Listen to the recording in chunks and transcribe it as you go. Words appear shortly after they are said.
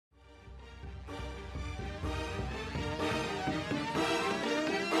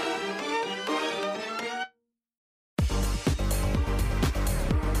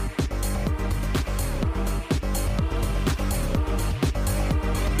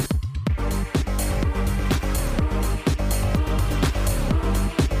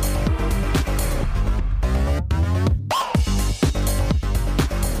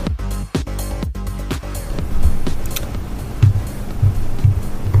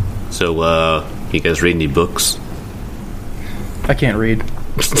So, you guys read any books? I can't read.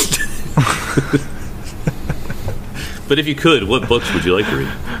 But if you could, what books would you like to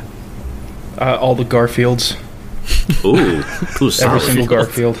read? All the Garfields. Ooh, Every single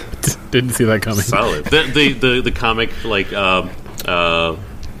Garfield. Didn't see that coming. Solid. The comic, like,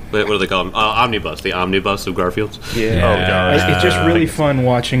 what do they call them? Omnibus. The omnibus of Garfields. Yeah. Oh, God. It's just really fun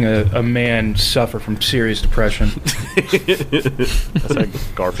watching a man suffer from serious depression. That's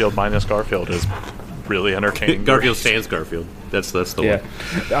like Garfield minus Garfield is really entertaining. Garfield sans Garfield. That's the one.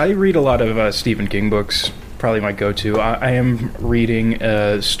 I read a lot of Stephen King books. Probably my go-to. I am reading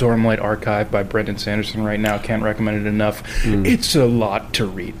Stormlight Archive by Brendan Sanderson right now. Can't recommend it enough. It's a lot to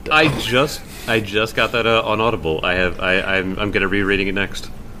read, though. I just got that on Audible. I'm going to be reading it next.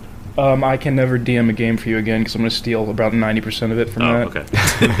 I can never DM a game for you again because I'm going to steal about 90% of it from that. Okay.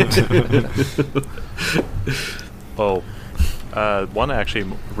 Well, one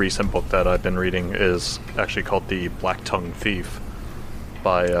actually recent book that I've been reading is actually called The Black Tongue Thief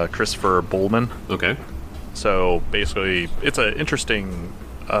by Christopher Bullman. Okay. So basically, it's an interesting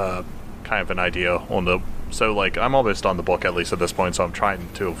kind of an idea on the. So like, I'm almost on the book at least at this point, so I'm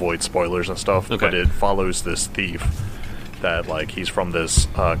trying to avoid spoilers and stuff. Okay. But it follows this thief that like he's from this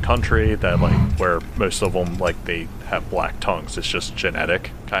country that like where most of them like they have black tongues. It's just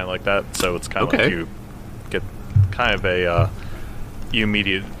genetic, kind of like that. So it's kind of like you get kind of a you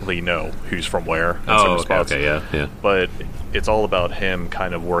immediately know who's from where. In certain spots. Okay, yeah. But it's all about him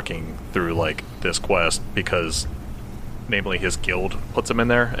kind of working through like this quest because namely his guild puts him in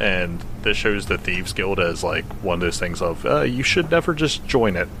there, and this shows the Thieves Guild as like one of those things of you should never just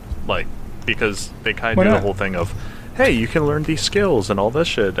join it, like because they kind of do the whole thing of hey, you can learn these skills and all this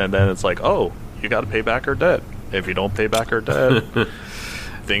shit, and then it's like, oh, you got to pay back our debt. If you don't pay back our debt,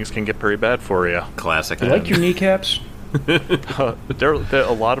 things can get pretty bad for you. Classic. You like your kneecaps? There,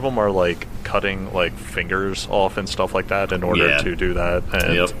 a lot of them are like cutting like fingers off and stuff like that in order to do that,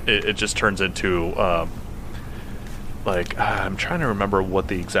 and it just turns into like I'm trying to remember what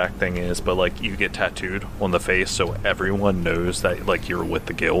the exact thing is, but like you get tattooed on the face so everyone knows that like you're with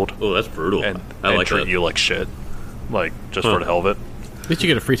the guild. Oh, that's brutal. And I like treat that. you like shit, like just for the hell of it. At least you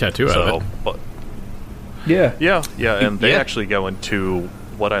get a free tattoo out of it. But Yeah. and they actually go into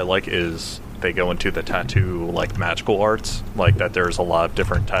what I like is they go into the tattoo like magical arts, like that. There's a lot of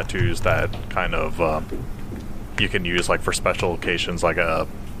different tattoos that kind of you can use like for special occasions, like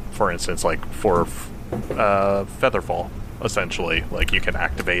for instance, like for Featherfall, essentially, like you can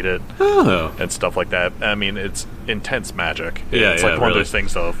activate it and stuff like that. I mean, it's intense magic. It's like one of those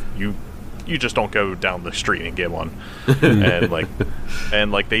things of you just don't go down the street and get one.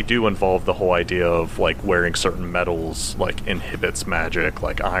 and like they do involve the whole idea of like wearing certain metals like inhibits magic,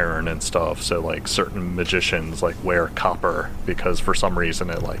 like iron and stuff. So like certain magicians like wear copper because for some reason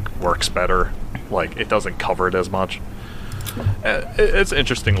it like works better, like it doesn't cover it as much. It's an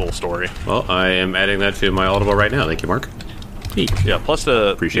interesting little story. Well, I am adding that to my Audible right now. Thank you, Mark. Yeah, plus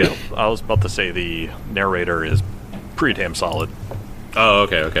Appreciate it. I was about to say the narrator is pretty damn solid. Oh,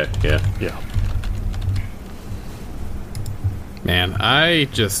 okay, yeah. Man, I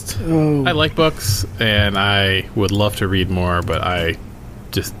like books, and I would love to read more, but I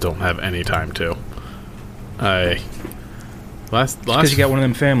just don't have any time to. Because you got one of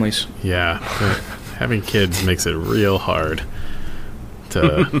them families. Yeah, having kids makes it real hard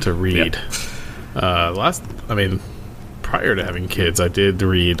to read. Prior to having kids, I did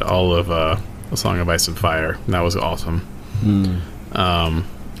read all of A Song of Ice and Fire, and that was awesome.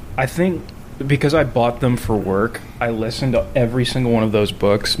 I think because I bought them for work, I listened to every single one of those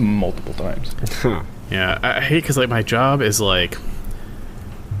books multiple times. Yeah, I hate because like my job is like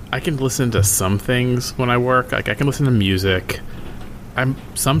I can listen to some things when I work. Like I can listen to music. I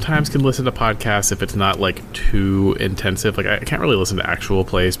sometimes can listen to podcasts if it's not like too intensive. Like I can't really listen to actual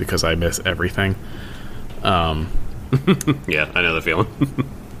plays because I miss everything. Yeah, I know the feeling.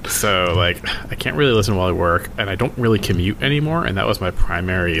 So like I can't really listen while I work, and I don't really commute anymore, and that was my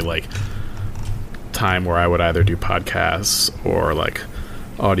primary like time where I would either do podcasts or like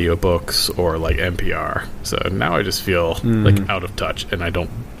audiobooks or like NPR. So now I just feel like out of touch, and I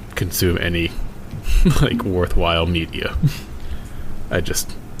don't consume any like worthwhile media.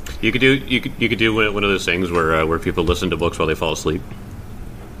 You could do one of those things where people listen to books while they fall asleep.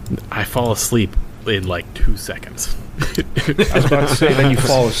 I fall asleep in like 2 seconds. I was about to say, then you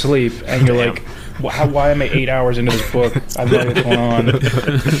fall asleep, and you're like, why am I 8 hours into this book? I have no idea what's going on.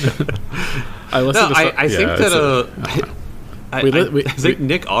 I think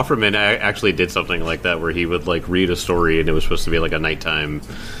Nick Offerman actually did something like that, where he would like read a story, and it was supposed to be like a nighttime,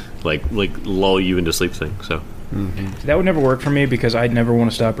 like lull you into sleep thing. So That would never work for me because I'd never want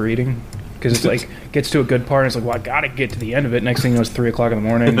to stop reading. Because it's like, gets to a good part, and it's like, well, I gotta get to the end of it. Next thing you know, it's 3 o'clock in the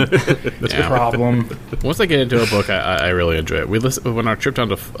morning. That's a problem. Once I get into a book, I really enjoy it. When our trip down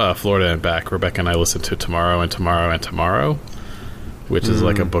to Florida and back, Rebecca and I listened to Tomorrow and Tomorrow and Tomorrow, which is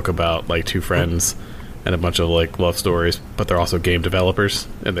like a book about like two friends and a bunch of like love stories, but they're also game developers,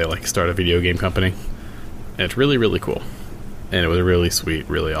 and they like start a video game company. And it's really, really cool. And it was a really sweet,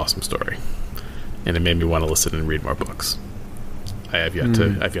 really awesome story. And it made me want to listen and read more books. I've yet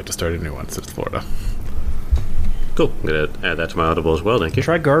to start a new one since Florida. Cool. I'm gonna add that to my Audible as well. Thank you.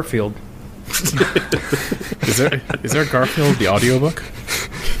 Try Garfield. Is there Garfield the audiobook?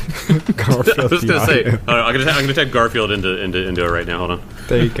 Garfield. I was gonna say. I'm gonna type Garfield into it right now. Hold on.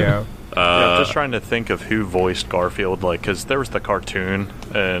 There you go. I'm just trying to think of who voiced Garfield, like, because there was the cartoon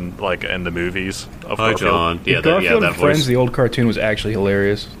and like and the movies of Hi, Garfield. John. Yeah, Garfield that and Friends, voice. the old cartoon, was actually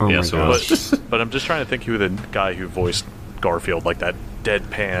hilarious. Oh my Yes, it gosh. was. But I'm just trying to think who the guy who voiced Garfield, like that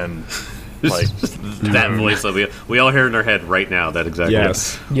deadpan, like That voice that we all hear in our head right now. That exactly.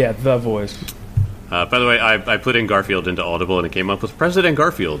 Yes. Yeah, the voice. By the way, I put in Garfield into Audible, and it came up with President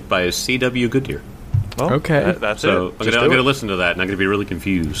Garfield by C.W. Goodyear. well, Okay. that's So it. I'm Just gonna do it. listen to that, and I'm gonna be really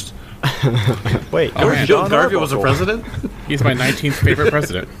confused. Wait. Oh, man. John Garfield was a president? He's my 19th favorite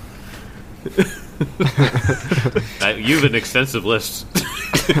president. You have an extensive list.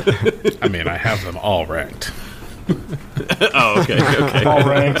 I mean, I have them all ranked. Oh, okay. All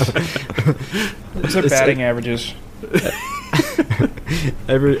ranks. Except batting averages.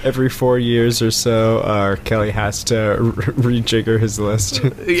 Every 4 years or so, Kelly has to rejigger his list.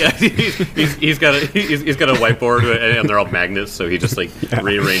 Yeah, he's got a whiteboard, and they're all magnets, so he just like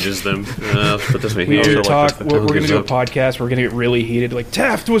rearranges them. Put this one We here. do talk. We're going to do a up. podcast. We're going to get really heated. Like,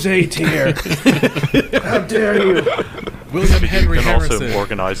 Taft was A tier. How dare you? William Henry You can also Harrison.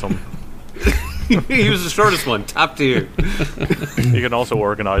 organize them. He was the shortest one, top tier. You can also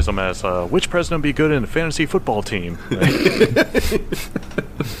organize them as which president would be good in a fantasy football team. I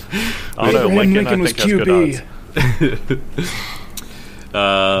don't know. Abraham Lincoln, Lincoln I was think has good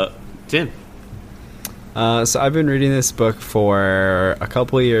odds. Tim. So I've been reading this book for a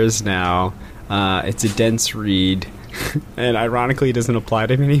couple of years now. It's a dense read, and ironically it doesn't apply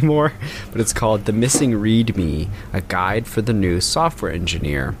to me anymore, but it's called The Missing README, a guide for the new software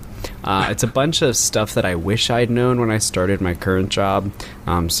engineer. It's a bunch of stuff that I wish I'd known when I started my current job.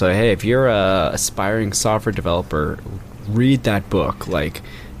 So hey, if you're a aspiring software developer, read that book. Like,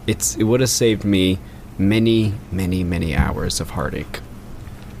 it would have saved me many, many, many hours of heartache.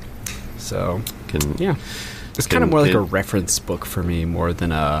 So yeah, it's kind of more like a reference book for me, more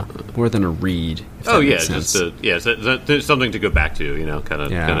than a read. if that makes sense. There's something to go back to, kind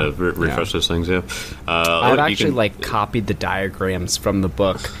of refresh those things. Yeah, I've actually copied the diagrams from the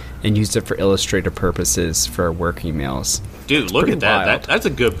book and used it for illustrative purposes for work emails. Dude, look pretty at that. wild. That's a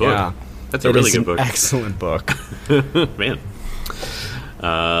good book. Yeah. That's a It really is good an book. Excellent book. Man.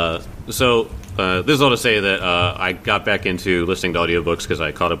 This is all to say that I got back into listening to audiobooks because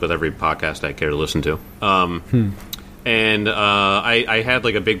I caught up with every podcast I care to listen to. And I had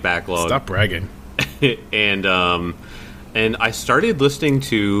like a big backlog. Stop bragging. and I started listening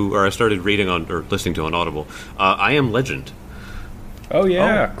to on Audible. I Am Legend. Oh,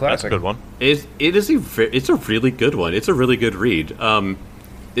 yeah. That's Classic. a good one. It's a really good one. It's a really good read.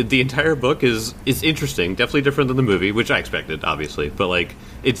 The entire book is interesting, definitely different than the movie, which I expected, obviously. But like,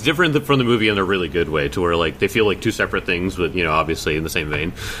 it's different from the movie in a really good way, to where like they feel like two separate things, but obviously in the same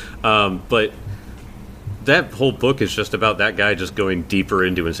vein. But that whole book is just about that guy just going deeper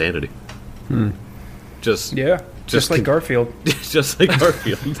into insanity. Just like Garfield. just like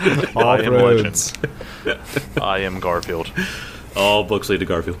Garfield. All I am roads. Legend. I am Garfield. All books lead to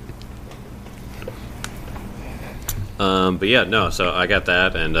Garfield. But yeah, no. So I got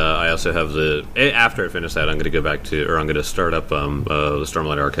that, and I also have after I finish that, I'm going to go back to, or I'm going to start up the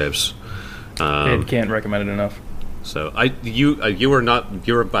Stormlight Archives. Can't recommend it enough. So you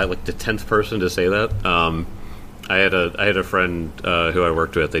were by like the 10th person to say that. I had a friend who I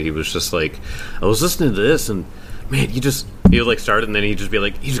worked with that he was just like, I was listening to this, and man, he would like start it, and then he'd just be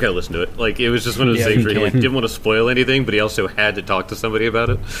like, you just gotta listen to it. Like, it was just one of those things where he like didn't want to spoil anything, but he also had to talk to somebody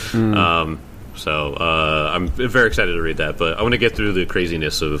about it. So I'm very excited to read that, but I want to get through the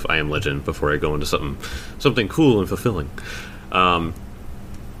craziness of I Am Legend before I go into something cool and fulfilling.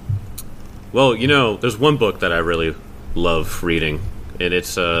 Well, there's one book that I really love reading, and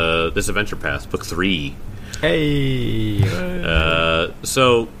it's this Adventure Path, book 3. Hey.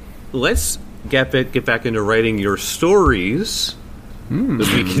 So let's get back into writing your stories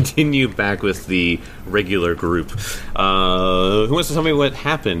as we continue back with the regular group. Who wants to tell me what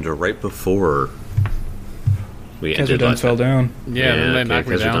happened right before? we ended Khazad-dûm last fell time. down. Yeah, then they knocked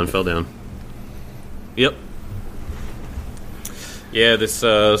me down. Khazad-dûm fell down. Yep. Yeah, this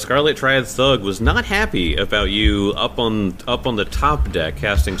Scarlet Triad thug was not happy about you up on the top deck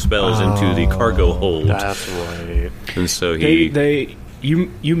casting spells into the cargo hold. That's right. And so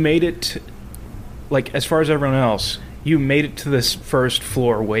you made it, like, as far as everyone else, you made it to this first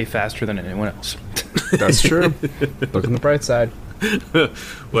floor way faster than anyone else. That's true. Look on the bright side.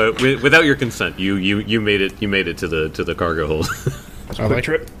 well, without your consent, you made it to the cargo hold.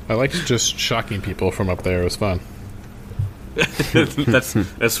 I liked just shocking people from up there. It was fun. that's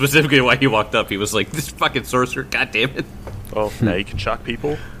specifically why he walked up. He was like, "This fucking sorcerer, god damn it!" Well, now you can shock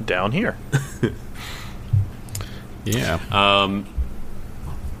people down here. Yeah.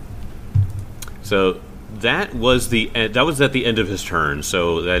 So that was at the end of his turn.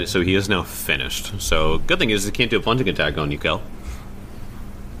 So he is now finished. So good thing is he can't do a plunging attack on you, Kel.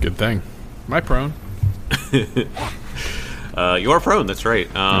 Good thing. Am I prone? You are prone. That's right.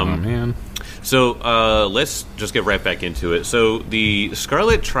 Oh man. So let's just get right back into it. So the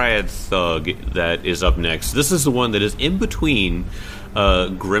Scarlet Triad thug that is up next, this is the one that is in between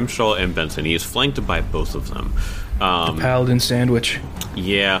Grimshaw and Benson. He is flanked by both of them. The Paladin sandwich.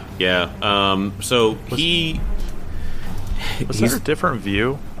 Yeah. So Was there a different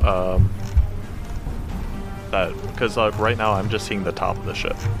view? Because right now I'm just seeing the top of the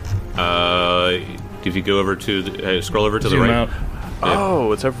ship. If you go over to scroll over to Zoom the right. out.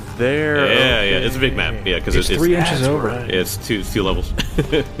 Oh, it's over there. Yeah, Okay. It's a big map. Yeah, because It's 3 inches over. right. It's two levels.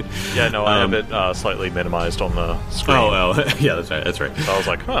 Yeah, no, I have it slightly minimized on the screen. Oh, yeah, that's right. So I was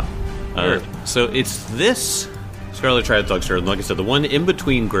like, huh. Weird. So it's this Scarlet Triad Thugster, and like I said, the one in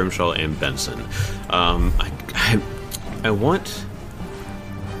between Grimshaw and Benson. I want.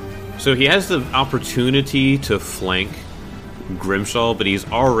 So he has the opportunity to flank Grimshaw, but he's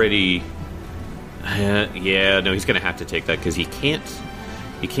already. He's going to have to take that because he can't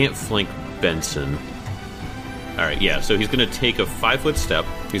flank Benson. All right, yeah. So he's going to take a 5-foot step.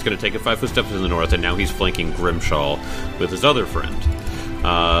 He's going to take a 5-foot step to the north, and now he's flanking Grimshaw with his other friend.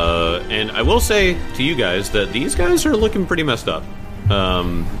 And I will say to you guys that these guys are looking pretty messed up.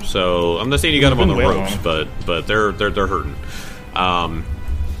 So I'm not saying you got them on the ropes, but they're hurting.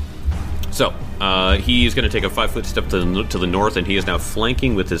 So he's going to take a 5-foot step to the north, and he is now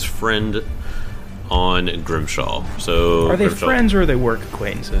flanking with his friend on Grimshaw. So Are they Grimshaw, friends or are they work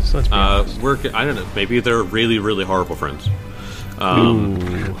acquaintances? Let's be honest. I don't know. Maybe they're really, really horrible friends.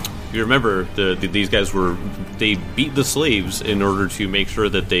 You remember these guys they beat the slaves in order to make sure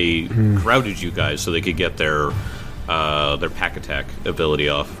that they crowded you guys so they could get their pack attack ability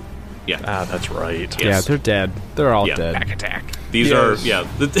off. Yeah, That's right. Yes. Yeah, they're dead. They're all dead. Back attack. These Yes.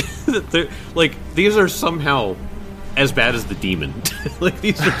 they're like these are somehow as bad as the demon. Like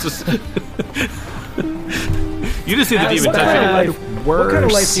these are just. You just see the demon What kind of touching. life? What kind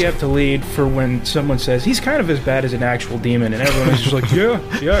of life do you have to lead for when someone says he's kind of as bad as an actual demon, and everyone is just like, yeah,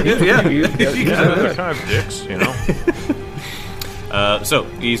 he's They're kind of dicks, you know? So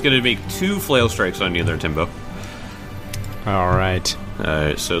he's going to make 2 flail strikes on you there, Timbo. All right.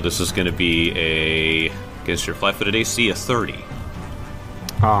 So this is going to be against your flat-footed AC, a 30.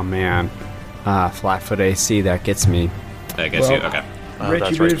 Oh man. Flat-foot AC, that gets me. I guess you. Okay.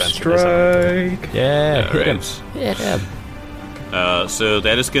 Retributive Benson, isn't strike. Yeah, hit him. Alright. Hit him. So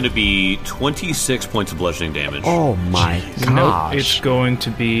that is going to be 26 points of bludgeoning damage. Oh my Nope, gosh. it's going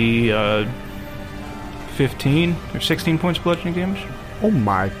to be 15 or 16 points of bludgeoning damage. Oh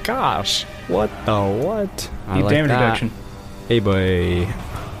my gosh. What the what? I Need like damage that. reduction. Hey boy.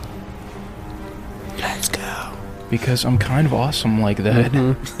 Let's go. Because I'm kind of awesome like that.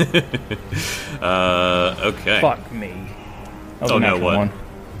 Okay. Fuck me. That was Oh, a no, natural what? one.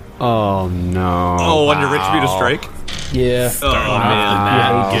 Oh no. Oh, on your retributive strike? Yeah. Oh,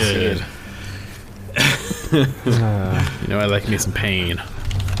 man. Good. You know, I like me some pain.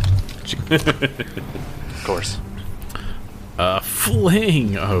 Of course.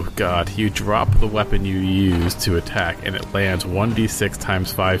 Fling! Oh god, you drop the weapon you use to attack, and it lands 1d6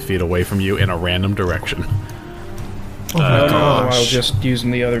 times 5 feet away from you in a random direction. No, I gosh. was just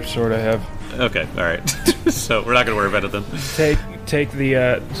using the other sword I have. Okay, alright. So we're not going to worry about it then. Take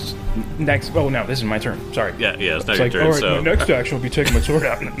the next. Oh no, this is my turn. Sorry. Yeah, it's not It's your like, turn. all right, So. my next action will be taking my sword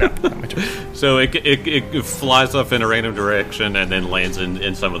out. No, not my turn. So it flies off in a random direction and then lands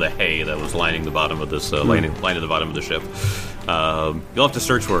in some of the hay that was lining the bottom of this lining the bottom of the ship. You'll have to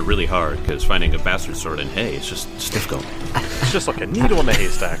search for it really hard because finding a bastard sword in hay is just difficult. It's just like a needle in a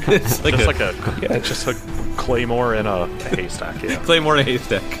haystack. It's like it's just a claymore in a haystack, yeah. Claymore in a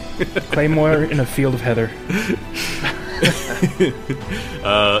haystack. Claymore in a field of heather.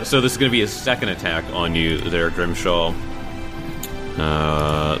 So this is going to be a second attack on you there, Grimshaw.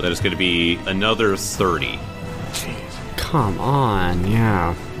 That is going to be another 30. Come on,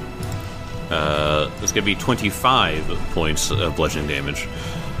 yeah. It's going to be 25 points of bludgeoning damage.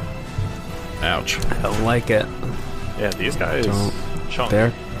 Ouch. I like it. Yeah, these guys. Chunk.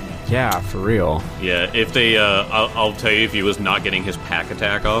 They're, yeah, for real. Yeah, if they, I'll tell you, if he was not getting his pack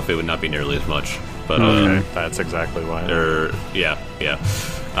attack off, it would not be nearly as much. But Okay, that's exactly why. yeah.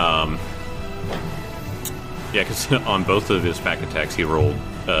 Because on both of his pack attacks, he rolled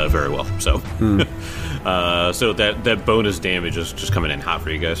very well. So, so that bonus damage is just coming in hot for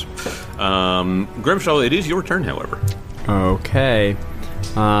you guys. Grimshaw, it is your turn, however. Okay.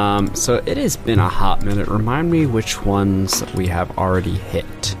 So it has been a hot minute. Remind me which ones we have already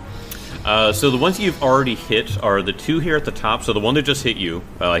hit. So the ones you've already hit are the two here at the top. So the one that just hit you,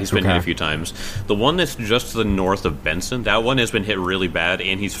 he's been hit a few times. The one that's just to the north of Benson, that one has been hit really bad,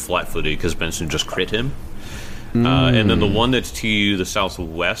 and he's flat-footed because Benson just crit him. And then the one that's to the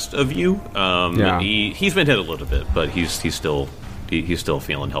southwest of you, he's been hit a little bit, but he's still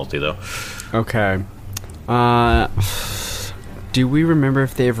feeling healthy though. Okay. Do we remember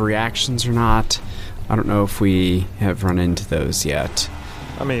if they have reactions or not? I don't know if we have run into those yet.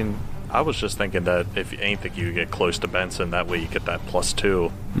 I mean, I was just thinking that if anything, you get close to Benson, that way you get that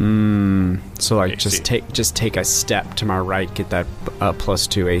 +2. So like AC. just take a step to my right, get that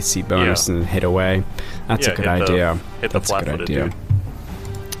 +2 AC bonus, and hit away. That's a good idea. Hit the That's a good flat-footed idea. dude.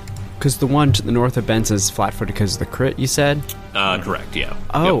 Because the one to the north of Benson is flat-footed because of the crit, you said? Correct, yeah.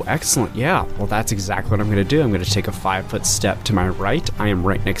 Oh, Yep. excellent. Yeah. Well, that's exactly what I'm going to do. I'm going to take a 5-foot step to my right. I am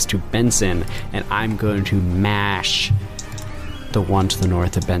right next to Benson, and I'm going to mash the one to the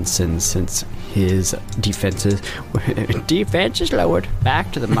north of Benson since his defense is lowered.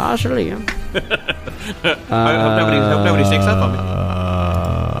 Back to the mausoleum. Hope nobody sneaks up on me.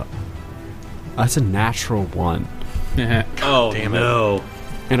 That's a natural 1. Oh, Damn it. no.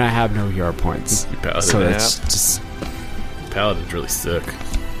 And I have no yard points. Paladin. So that's just... Paladin's really sick.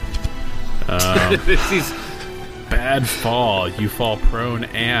 He's- Bad fall. You fall prone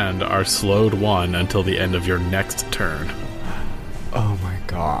and are slowed 1 until the end of your next turn. Oh my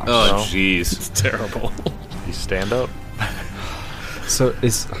gosh. Oh, jeez. It's terrible. You stand up. So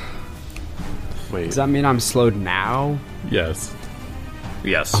Wait. does that mean I'm slowed now? Yes.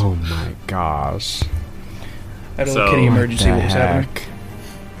 Yes. Oh my gosh. I had a So- little kitty emergency. What What was happening?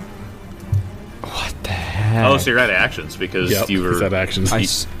 What the heck? Oh, so you're out of actions because you were... Is that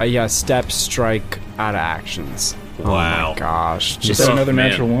actions? Yeah, step, strike, out of actions. Oh Wow. my gosh. Is Just that another man.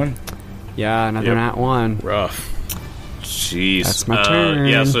 natural one? yeah, another Yep. nat 1. Rough. Jeez. That's my turn.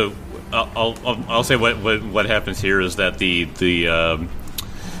 Yeah, so I'll say what happens here is that the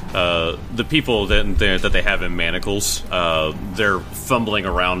people that they have in manacles, they're fumbling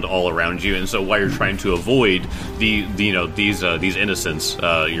around all around you, and so while you're trying to avoid these innocents,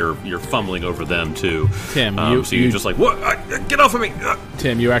 you're fumbling over them too. Tim, so you're just like, what? Get off of me!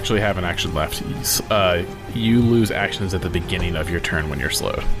 Tim, you actually have an action left. You lose actions at the beginning of your turn when you're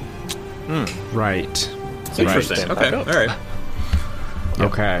slowed. Right. Interesting. Right. Okay. All right.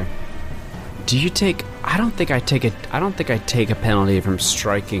 Okay. Do you take... I don't think I take a penalty from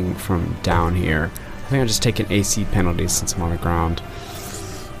striking from down here. I think I just take an AC penalty since I'm on the ground.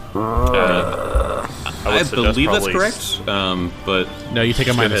 I believe that's correct. But No, you take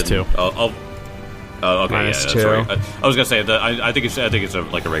a just go minus ahead 2. and- Oh, okay. Minus Yeah, 2. sorry. I was gonna say that. I think it's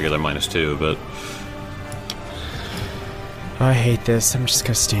like a regular -2, but I hate this. I'm just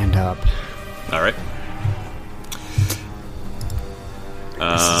gonna stand up. all right.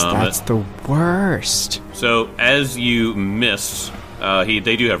 That's the worst. So as you missed,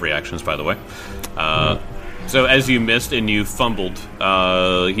 they do have reactions, by the way. So as you missed and you fumbled,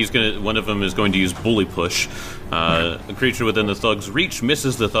 one of them is going to use Bully Push. A creature within the thug's reach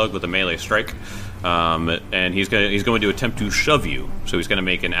misses the thug with a melee strike, and he's going to attempt to shove you. So he's going to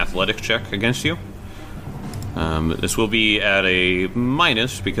make an athletics check against you. This will be at a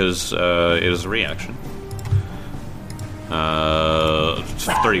minus because it is a reaction.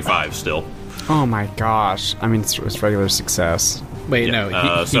 35 still. Oh my gosh. I mean, it's regular success. Wait, Yeah,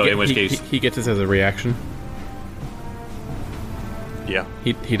 no. so in which case- he gets this as a reaction. Yeah.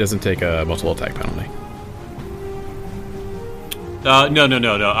 He doesn't take a multiple attack penalty.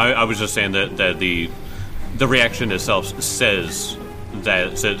 No. I was just saying that the reaction itself says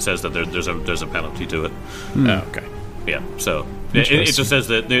that there's a penalty to it. Oh, okay. Yeah. So it just says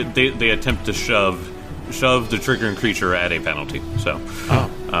that they attempt to shove the triggering creature at a penalty. So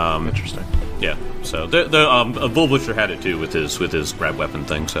Interesting. yeah. So the Bull Butcher had it too with his grab weapon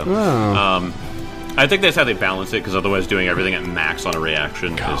thing. So I think that's how they balance it, because otherwise doing everything at max on a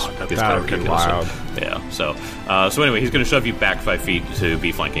reaction is kind of ridiculous. Wild. Yeah. So anyway, he's going to shove you back 5 feet to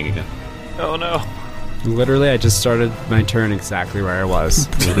be flanking again. Oh no. Literally, I just started my turn exactly where I was.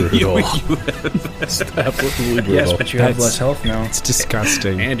 Yes, but you have less health now. It's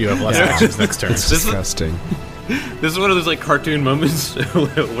disgusting. And you have less actions next turn. It's disgusting. This is one of those like cartoon moments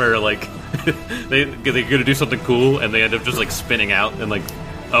where like they're gonna do something cool and they end up just like spinning out and like,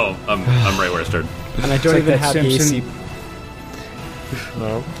 oh, I'm right where I started. And I don't even have the AC.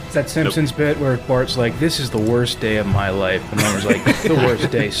 No. It's that Simpsons bit where Bart's like, "This is the worst day of my life," and Homer's like, "The worst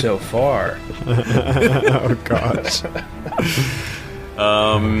day so far." Oh gosh.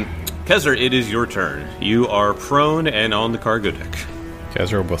 Kezra, it is your turn. You are prone and on the cargo deck.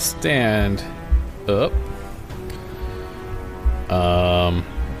 Kezra will stand up.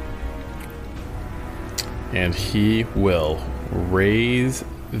 And he will raise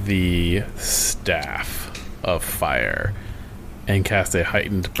the staff of fire and cast a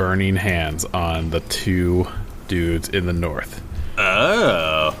heightened burning hands on the 2 dudes in the north.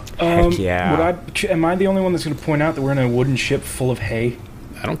 Oh. Heck yeah. Am I the only one that's going to point out that we're in a wooden ship full of hay?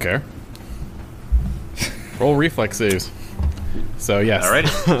 I don't care. Roll reflex saves. So yes. All right.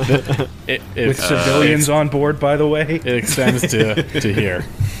 With civilians on board, by the way. It extends to here.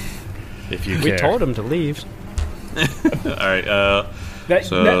 If you care. We told him to leave. All right.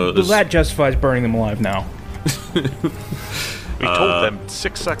 That justifies burning them alive now. We told them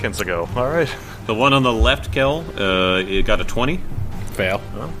 6 seconds ago. All right. The one on the left, Kel, it got a 20. Fail.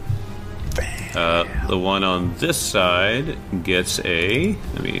 The one on this side gets a,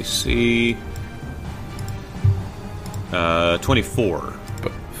 let me see, 24.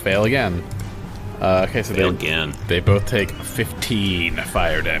 Fail again. Okay, so they both take 15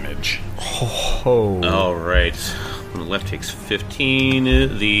 fire damage. Oh. All right. On the left takes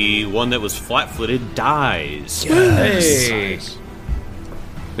 15. The one that was flat-footed dies. Yes. Hey.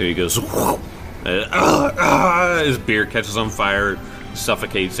 There he goes. His beard catches on fire,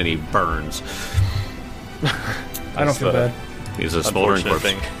 suffocates, and he burns. I don't feel bad. He's a smoldering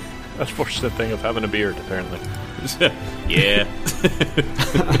corpse. Unfortunate thing of having a beard, apparently. Yeah.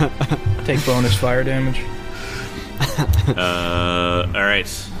 Take bonus fire damage. All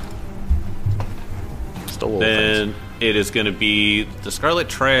right. Then it is going to be the Scarlet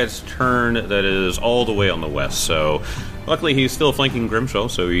Triad's turn. That is all the way on the west. So, luckily, he's still flanking Grimshaw,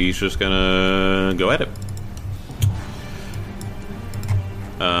 so he's just going to go at it.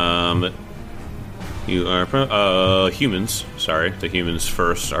 You are humans. Sorry, the humans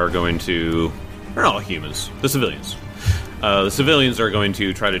first are going to. They're not all humans. The civilians. The civilians are going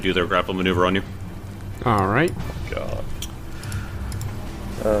to try to do their grapple maneuver on you. All right. God.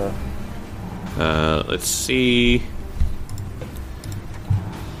 Let's see.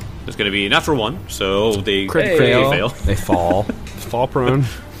 It's going to be natural 1, so they Crit fail. They fall. Fall prone.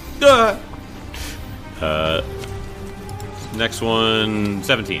 Next one,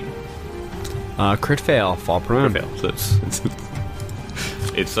 17. Crit fail. Fall prone. Crit fail.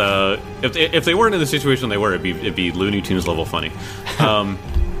 So it's if they weren't in the situation they were, it'd be Looney Tunes level funny. All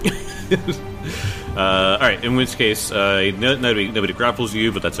right. In which case, nobody grapples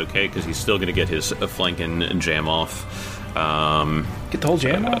you, but that's okay because he's still going to get his flank and jam off. Get the whole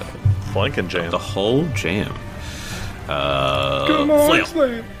jam off. Flank and jam. The whole jam. Come on,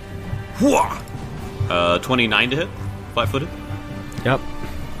 flail. 29 to hit, flat-footed. Yep.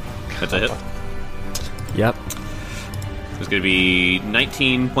 That's a hit. Yep. It's going to be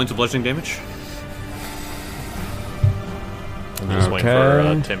 19 points of bludgeoning damage. I'm just waiting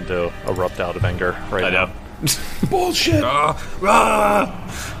for Tim to erupt out of anger right now. Bullshit!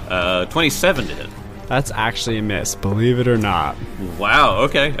 27 to hit. That's actually a miss, believe it or not. Wow,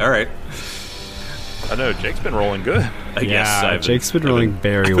 okay, alright. I know, Jake's been rolling good. Jake's been rolling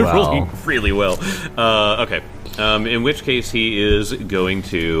very well. Rolling really well. Okay. In which case he is going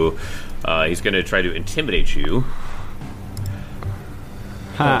to... he's going to try to intimidate you.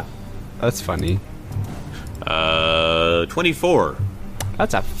 Ha. That's funny. 24.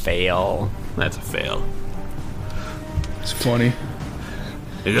 That's a fail. That's a fail. It's funny.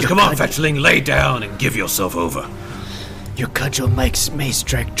 He goes, come on, fetchling, lay down and give yourself over. Your cudgel may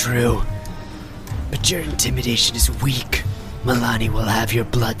strike true, but your intimidation is weak. Milani will have your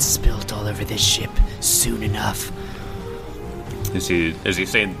blood spilt all over this ship soon enough. As he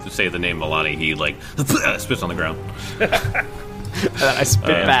say the name Milani, he like spits on the ground. I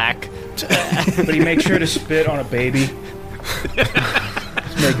spit back. But he makes sure to spit on a baby.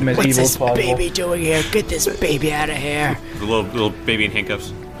 Make him as What's evil this as possible. baby doing here? Get this baby out of here. The little baby in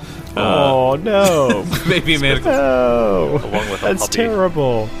handcuffs. Oh no! Maybe manacles. No, Along with a that's puppy.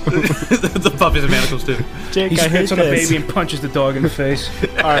 terrible. The puppies and manacles too. Jake, He I hate spits on a this. baby and punches the dog in the face.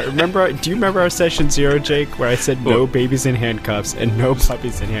 All right, do you remember our session 0, Jake, where I said no What? babies in handcuffs and no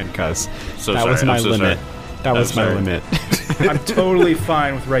puppies in handcuffs? So that sorry, was my I'm so limit. sorry. That was my sorry. limit. I'm totally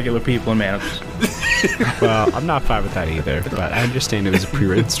fine with regular people in manacles. Well, I'm not fine with that either, but I understand it was a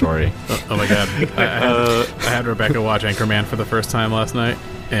pre-written story. Oh my god! I had Rebecca watch Anchorman for the first time last night,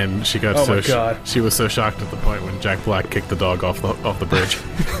 and she got Oh so my God. she was so shocked at the point when Jack Black kicked the dog off the bridge.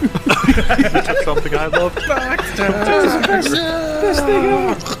 That's something I love.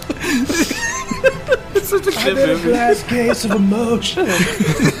 It's such a good movie. Last case of emotion.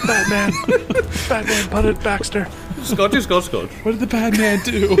 Batman, put it, Baxter. Scotch. What did the bad man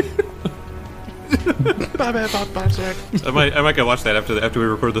do? Batman, bought Baxter. I might go watch that after we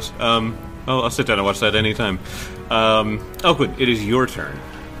record this. I'll sit down and watch that anytime. Elkwood, it is your turn.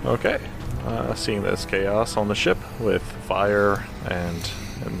 Okay. Seeing this chaos on the ship with fire and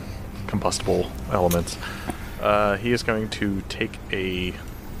combustible elements, he is going to take a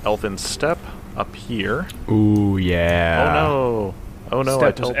elfin step up here. Ooh, yeah. Oh no!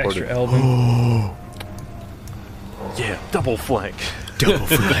 Step was I extra teleported. elven. Yeah, double flank. Double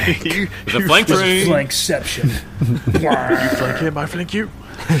flank. There's a flank train. Flankception. Flank him, I flank you.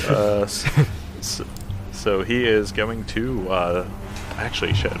 So he is going to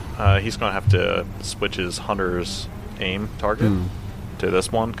actually shit. He's going to have to switch his hunter's aim target to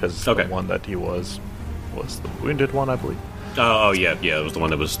this one because Okay. the one that he was the wounded one, I believe. Oh yeah, it was the one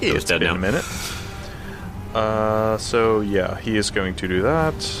that was It's dead been now. a minute. So yeah, he is going to do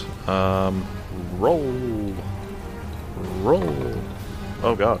that. Roll.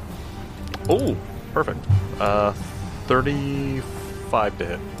 Oh god. Oh, perfect. 35 to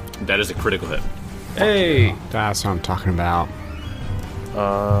hit. That is a critical hit. Hey. That's what I'm talking about.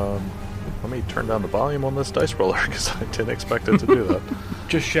 Let me turn down the volume on this dice roller because I didn't expect it to do that.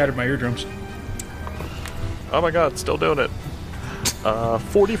 Just shattered my eardrums. Oh my god, still doing it.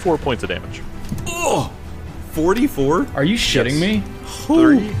 44 points of damage. 44. Are you shitting me?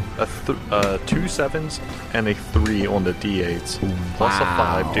 2 sevens and a 3 on the d8s, plus a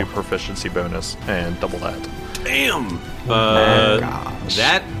 5 do proficiency bonus, and double that. Damn. gosh.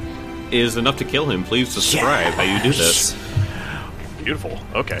 That is enough to kill him. Please describe how you do this. Beautiful.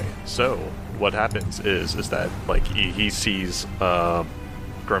 Okay, so what happens is that like he sees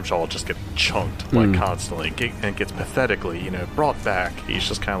Grimshaw just get chunked like constantly and gets pathetically brought back. He's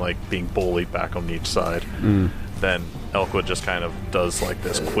just kind of like being bullied back on each side. Then Elkwood just kind of does like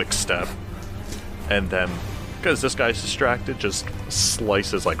this quick step, and then because this guy's distracted, just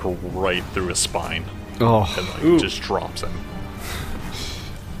slices like right through his spine Oh, and like just drops him.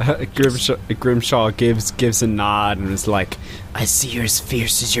 Grimshaw gives a nod and is like, I see you're as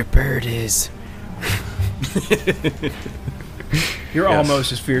fierce as your bird is. You're Yes.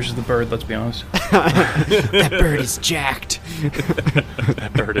 almost as fierce as the bird, let's be honest. That bird is jacked.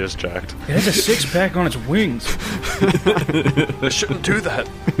 That bird is jacked. It has a six-pack on its wings. They shouldn't do that.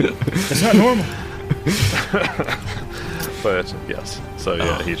 That's not normal. But yes, so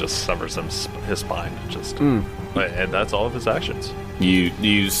yeah, he just severs his spine, just, and that's all of his actions.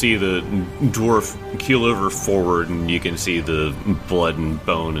 You see the dwarf keel over forward, and you can see the blood and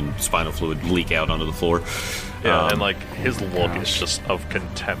bone and spinal fluid leak out onto the floor. Yeah, and like his look is just of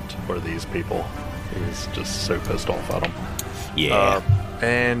contempt for these people. He's just so pissed off at them. Yeah.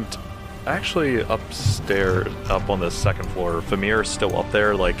 And actually, upstairs, up on the second floor, Vamir's still up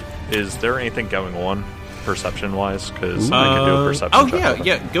there. Like, is there anything going on, perception-wise? Because I could do a perception check.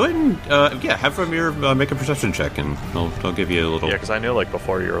 Yeah. Go ahead and have Ramir make a perception check, and I'll give you a little. Yeah, because I know, like,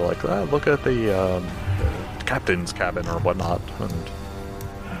 before you were like, look at the captain's cabin or whatnot,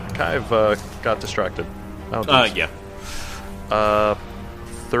 and kind of got distracted. Oh, geez.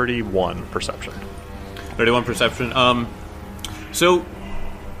 31 perception. 31 perception. So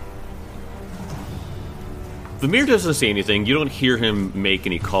Vamir doesn't see anything. You don't hear him make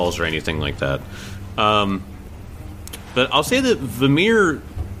any calls or anything like that. But I'll say that Vamir,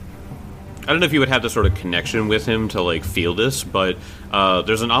 I don't know if you would have this sort of connection with him to like feel this, but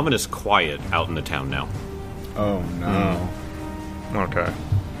there's an ominous quiet out in the town now. oh no. Okay.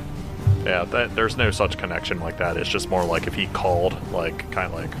 Yeah, there's no such connection like that. It's just more like if he called, like,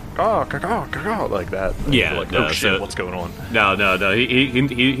 kind of like, caw, like that. Yeah, like, no, oh shit, so- what's going on? No.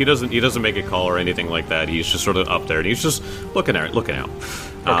 He doesn't make a call or anything like that. He's just sort of up there and he's just looking out.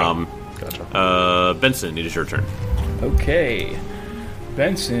 Gotcha. Benson, it is your turn. Okay.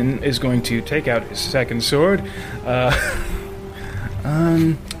 Benson is going to take out his second sword.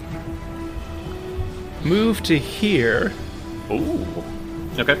 Move to here. Ooh.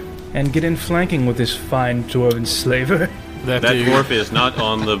 Okay. and get in flanking with this fine dwarven slaver. That dwarf is not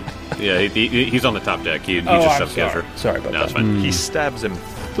on the... Yeah, he's on the top deck. He just I'm shoved sorry. Kezra. Sorry about No, that. it's fine. He stabs him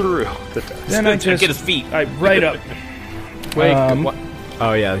through the desk. Then I just Get his feet. right up. Wait, Um, what?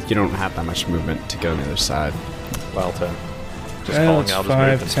 Oh yeah, you don't have that much movement to go on the other side. Well, 10. Just Well, calling it's out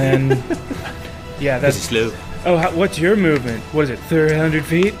 5, his 10. Yeah, That's that's. slow. Oh, what's your movement? What is it? 300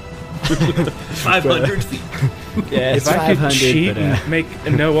 feet? 500 feet. Yeah, If I could cheat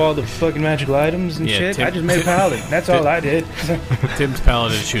and know all the fucking magical items and Yeah, shit, Tim- I just made a paladin. That's all I did. Tim's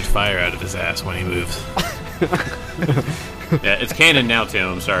paladin shoots fire out of his ass when he moves. Yeah, it's canon now, Tim.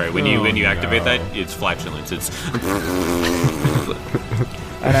 I'm sorry. When you activate no. that, it's flatulence. It's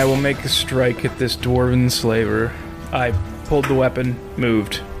And I will make a strike at this dwarven slaver. I pulled the weapon,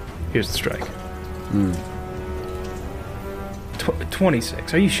 moved. Here's the strike.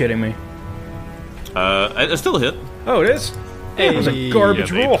 26. Are you shitting me? it's still a hit. Oh, it is? It was a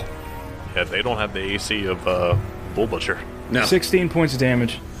garbage Yeah, roll. Yeah, they don't have the AC of Bull Butcher. No. 16 points of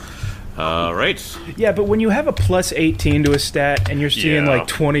damage. All right. Yeah, but when you have a plus 18 to a stat and you're seeing Yeah. like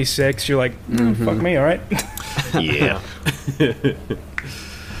 26, you're like, fuck me, all right? Yeah.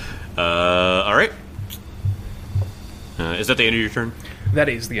 All right. Is that the end of your turn? That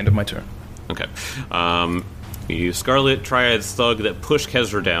is the end of my turn. Okay. The Scarlet Triad thug that pushed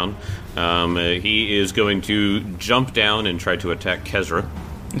Kezra down. He is going to jump down and try to attack Kezra.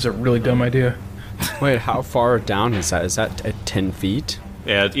 It's a really dumb idea. Wait, how far down is that? Is that at 10 feet?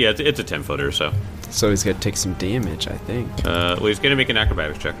 Yeah, it's a 10-footer, so. So he's gonna take some damage, I think. Well, he's going to make an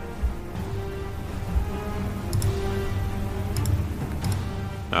acrobatics check.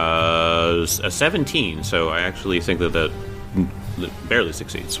 A 17, so I actually think that barely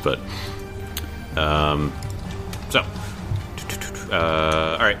succeeds, but... all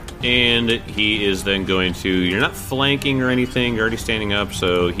right, and he is then going to... You're not flanking or anything, you're already standing up,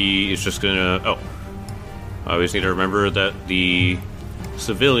 so he is just going to... Oh, I always need to remember that the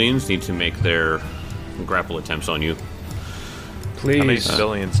civilians need to make their grapple attempts on you. How many Please.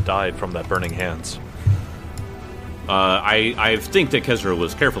 civilians died from that burning hands? I think that Kezra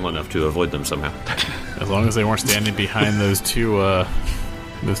was careful enough to avoid them somehow. As long as they weren't standing behind those two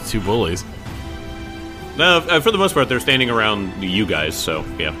bullies. No, for the most part, they're standing around you guys, so,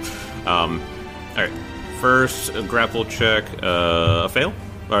 yeah. All right. First, a grapple check, a fail?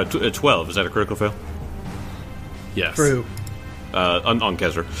 Or a 12, is that a critical fail? Yes. True. On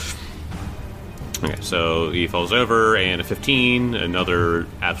Kezra. Okay, so he falls over, and a 15, another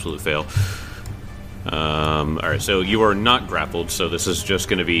absolute fail. Alright, so you are not grappled, so this is just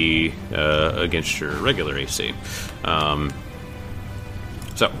going to be against your regular AC.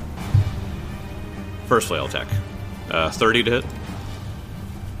 So, first flail attack. 30 to hit?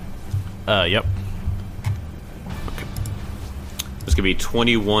 Yep. This could be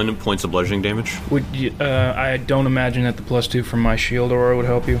 21 points of bludgeoning damage. Would you, I don't imagine that the +2 from my shield aura would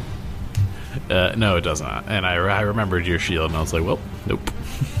help you. No, it does not. And I remembered your shield, and I was like, well, nope.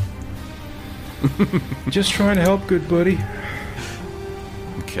 Just trying to help, good buddy.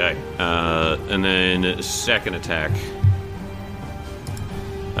 Okay, and then second attack.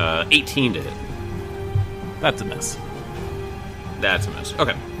 18 to hit. That's a miss. That's a miss.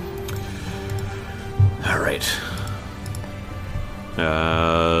 Okay. Alright.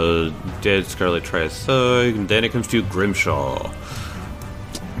 Dead Scarlet Triad thug. Then it comes to Grimshaw.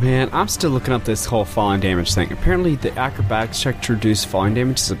 Man, I'm still looking up this whole falling damage thing. Apparently, the acrobatics check to reduce falling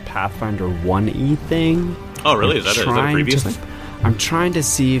damage is a Pathfinder 1E thing. Oh, really? Is that a previous thing? I'm trying to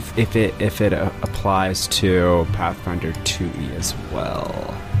see if it applies to Pathfinder 2E as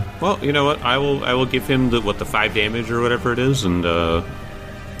well. Well, you know what? I will give him the 5 damage or whatever it is, and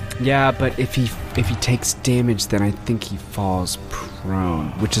Yeah, but if he takes damage, then I think he falls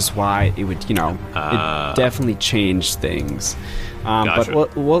prone, which is why it would, it definitely change things. Gotcha.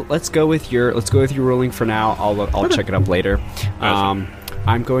 But let's go with your ruling for now. I'll check it up later.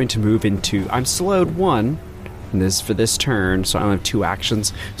 I'm going to move into. I'm slowed 1. For this turn, so I only have 2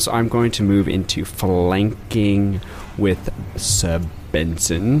 actions. So I'm going to move into flanking with Sir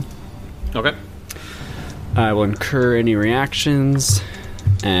Benson. okay. I will incur any reactions,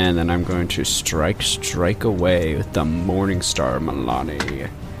 and then I'm going to strike away with the Morningstar Milani.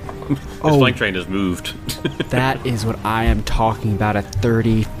 His flank train has moved. That is what I am talking about at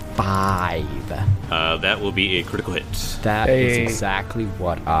 35. That will be a critical hit. That is exactly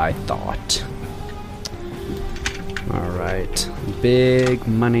what I thought. All right, big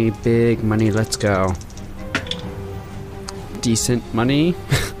money, let's go. Decent money.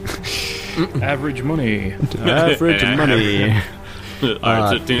 Average money. Average money. All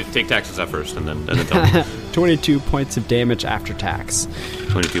right, so take taxes at first, and then tell me. 22 points of damage after tax.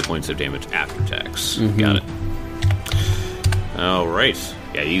 22 points of damage after tax. Got it. All right.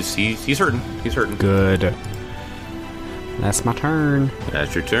 Yeah, he's hurting. He's hurting. Good. That's my turn.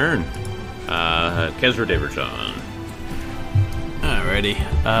 That's your turn. Kezra Daverton. Alrighty.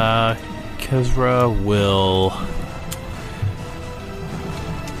 Kezra will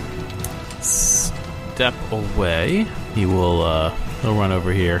step away. He'll run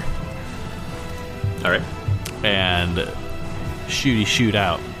over here. All right. And shoot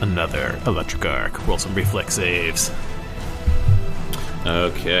out another electric arc. Roll some reflex saves.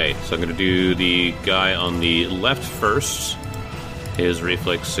 Okay, so I'm going to do the guy on the left first. His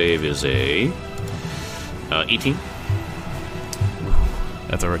reflex save is a 18.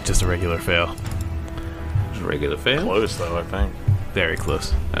 That's just a regular fail. Just a regular fail. Close though, I think. Very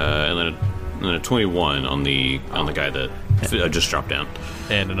close. And then a 21 on the guy that just dropped down.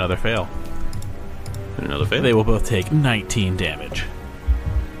 And another fail. And another fail. They will both take 19 damage.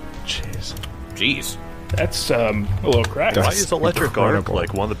 Jeez. That's a little cracked. Why is Electric Arc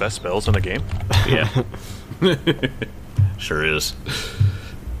like one of the best spells in the game? Yeah. Sure is.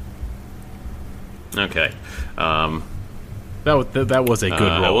 Okay. That was a good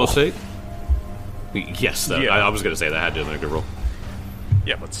roll. I will say. Yes, Yeah. I was going to say that had to have been a good roll.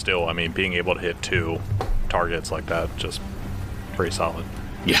 Yeah, but still, I mean, being able to hit 2 targets like that, just pretty solid.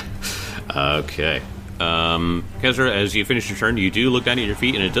 Yeah. Okay. Kezra, as you finish your turn, you do look down at your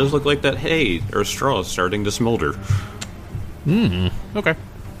feet, and it does look like that hay or straw is starting to smolder. Okay.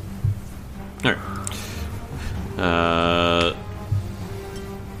 All right.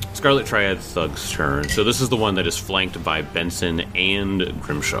 Scarlet Triad Thug's turn. So this is the one that is flanked by Benson and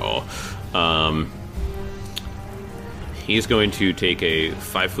Grimshaw. He's going to take a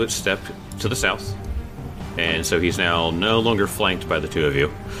 5-foot step to the south, and so he's now no longer flanked by the two of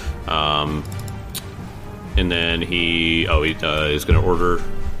you. And then he is going to order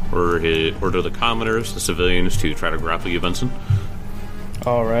the commoners, the civilians, to try to grapple you, Benson.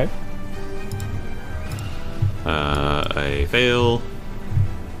 All right. A fail.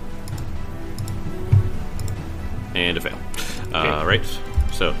 And a fail. Right.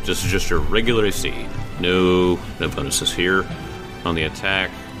 So this is just your regular AC. No bonuses here on the attack.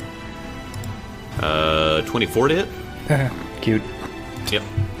 24 to hit. Cute. Yep.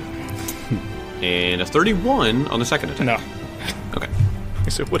 And a 31 on the second attack. No. Okay.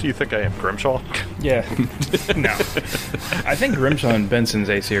 So what do you think I am, Grimshaw? Yeah. No. I think Grimshaw and Benson's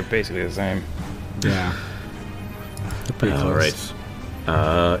AC are basically the same. Yeah. They're pretty All close.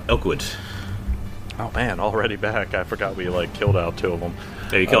 right. Elkwood. Oh man, already back. I forgot we killed out 2 of them.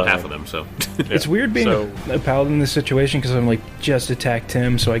 Yeah, you killed half of them, so. It's weird being So- a paladin in this situation because I'm just attacked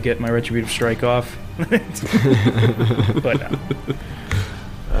him, so I get my retributive strike off. But no.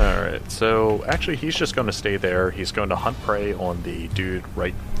 Alright, so actually he's just going to stay there. He's going to hunt prey on the dude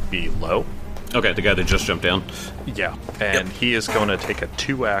right below. Okay, the guy that just jumped down. Yeah, and he is going to take a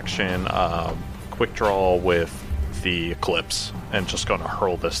 2-action quick draw with the Eclipse and just going to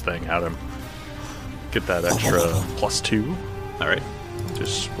hurl this thing at him. Get that extra +2 All right. to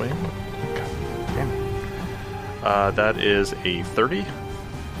swing. God damn it. That is a 30.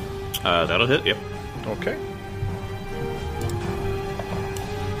 That'll hit, yep. Okay.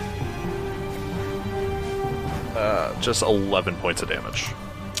 Just 11 points of damage.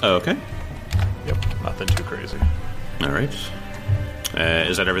 Okay. Yep, nothing too crazy. All right.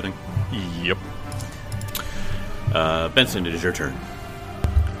 Is that everything? Yep. Benson, it is your turn.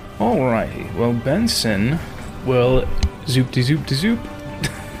 Alrighty. Well, Benson will zoop-de-zoop-de-zoop.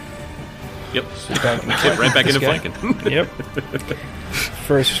 Yep. Back Get right back into This guy. flanking. Yep.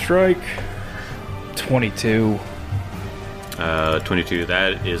 First strike. 22. 22.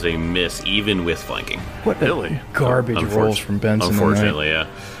 That is a miss, even with flanking. What Really? garbage rolls from Benson. Unfortunately, yeah.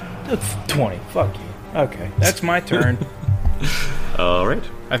 That's 20. Fuck you. Okay, that's my turn. All right.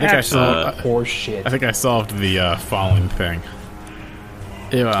 I think Absolute horse shit. I think I solved the falling thing.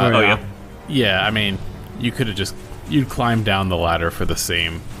 Yeah, Oh, yeah. Yeah, I mean, you'd climb down the ladder for the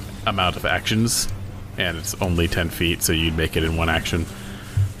same amount of actions, and it's only 10 feet, so you'd make it in one action.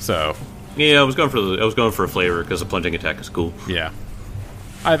 So, Yeah, I was going for a flavor because the plunging attack is cool. yeah.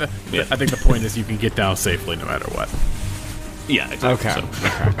 I think the point is you can get down safely no matter what. Yeah, exactly. Okay.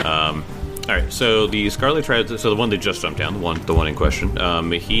 So, all right, so the Scarlet Triad, so the one that just jumped down, the one in question,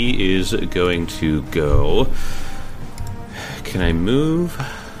 he is going to go. Can I move?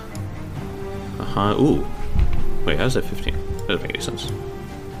 Ooh. Wait, how's that 15? That doesn't make any sense.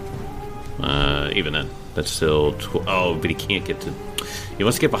 Even then, that's still. Oh, but he can't get to. He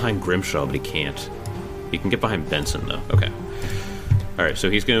wants to get behind Grimshaw, but he can't. He can get behind Benson, though. Okay. All right, so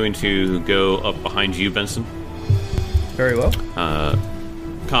he's going to go up behind you, Benson. Very well.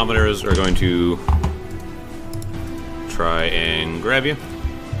 Commoners are going to try and grab you.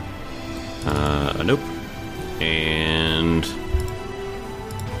 Nope. And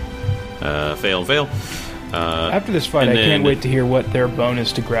fail. After this fight, I can't wait to hear what their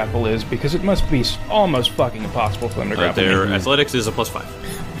bonus to grapple is, because it must be almost fucking impossible for them to grapple their me. athletics is a +5.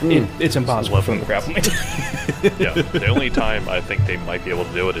 It's impossible for them to grapple me. Yeah, the only time I think they might be able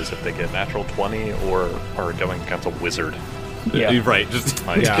to do it is if they get natural 20 or are going against a wizard. Yeah. Right. Just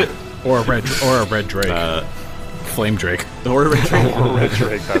Or a red drake. Flame drake. or a red drake. Or red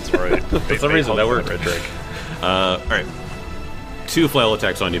drake, that's right. For some reason, that worked. Red drake. All right. 2 flail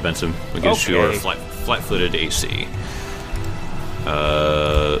attacks on you, Benson, against Okay. your flat-footed AC.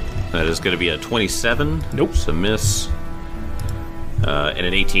 That is going to be a 27. Nope. So miss. And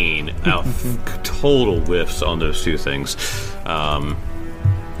an 18. Out. Total whiffs on those 2 things.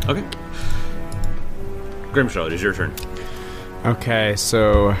 Okay. Grimshaw, it is your turn. Okay,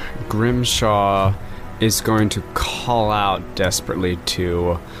 so Grimshaw is going to call out desperately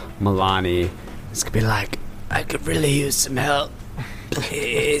to Milani. It's gonna be like, I could really use some help.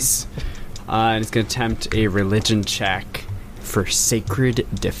 Please. And it's going to attempt a religion check for sacred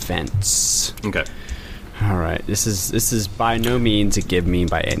defense. Okay. All right, this is by no means a give me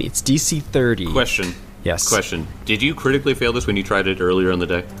by any. It's DC 30. Question. Yes. Question. Did you critically fail this when you tried it earlier in the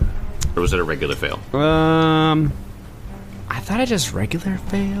day? Or was it a regular fail? I thought I just regular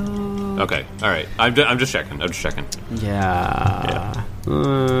failed. Okay. All right. I'm just checking. Yeah.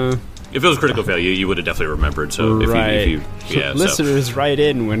 If it was critical fail, you would have definitely remembered. So if you yeah, listeners, write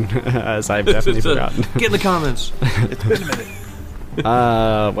in when as I've definitely forgotten. Get in the comments. It's been a minute.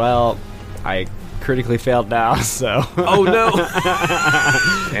 Well, I critically failed now, so. Oh no!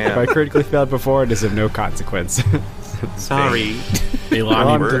 If I critically failed before, it is of no consequence. Sorry.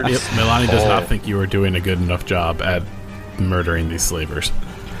 Milani does not think you were doing a good enough job at murdering these slavers.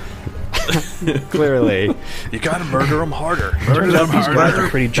 Clearly. You gotta murder them harder. Turns out these guys are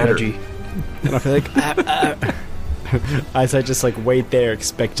pretty judgy. And I feel like as I just like wait there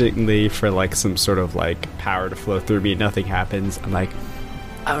expectantly for like some sort of like power to flow through me, nothing happens. I'm like,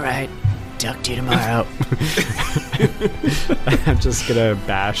 Alright, talk to you tomorrow. I'm just gonna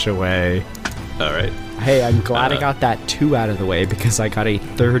bash away. All right. Hey, I'm glad I got that 2 out of the way because I got a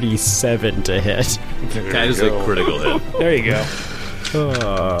 37 to hit. That is a critical hit. There you go.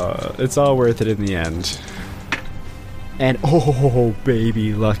 It's all worth it in the end. And oh,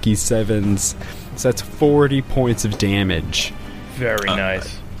 baby, lucky 7s. So that's 40 points of damage. Very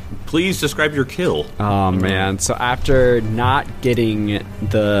nice. Please describe your kill. Oh, man. So after not getting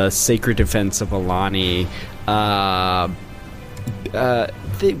the Sacred Defense of Alani, the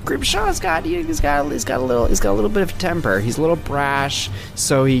Grimshaw's got a little bit of temper. He's a little brash,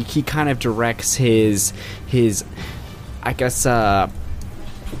 so he kind of directs his I guess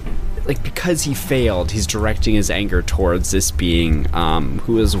like because he failed, he's directing his anger towards this being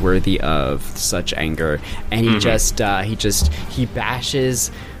who is worthy of such anger, and he he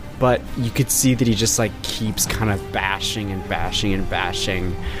bashes, but you could see that he just like keeps kind of bashing and bashing and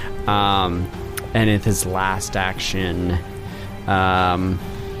bashing, and in his last action,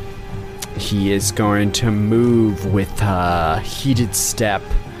 he is going to move with a heated step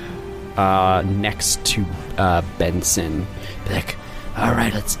next to Benson. Be like,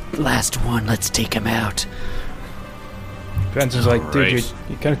 alright, last one, let's take him out. Benson's like, dude, Right.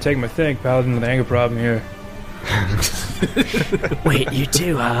 you kind of take my thing, paladin with an anger problem here. Wait, you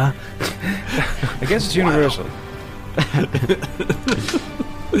too, huh? I guess it's universal.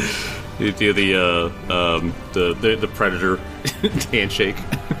 You do the predator handshake.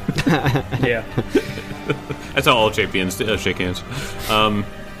 Yeah. That's how all champions shake hands.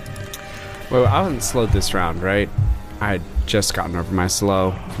 Well, I haven't slowed this round, right? I had just gotten over my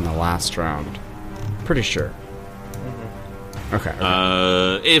slow from the last round. Pretty sure. Okay.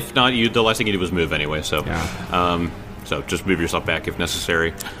 If not, the last thing you did was move anyway. So, Yeah. So just move yourself back if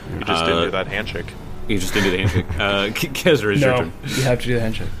necessary. You just didn't do that handshake. You just didn't do the handshake. Kezer, is your No, turn. you have to do the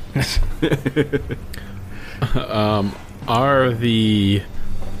handshake. Are the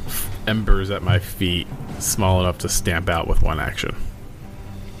embers at my feet small enough to stamp out with one action?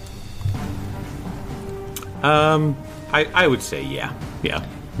 I would say yeah.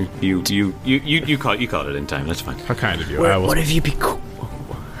 You caught it in time. That's fine. How kind of you. What if you be cool?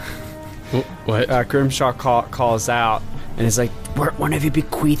 What? Grimshaw calls out and is like, One of you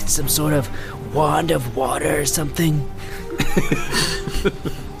bequeathed some sort of wand of water or something?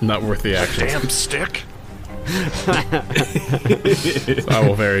 Not worth the action. Damn stick. So I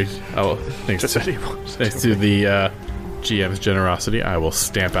will thanks to the GM's generosity, I will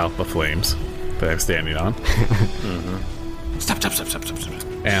stamp out the flames that I'm standing on. Stop.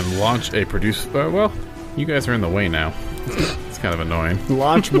 And launch a produce... well, you guys are in the way now. It's kind of annoying.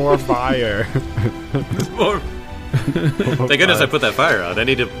 Launch more fire. More. Thank goodness I put that fire out. I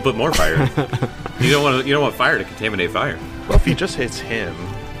need to put more fire in. You don't want fire to contaminate fire. Well, if he just hits him...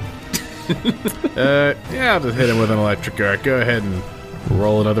 Yeah, I'll just hit him with an electric arc. Go ahead and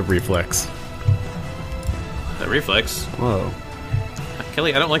roll another reflex. That reflex. Whoa.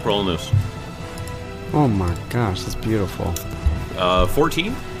 Kelly, I don't like rolling those. Oh my gosh, that's beautiful.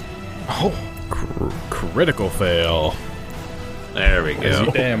 14? Oh, critical fail. There we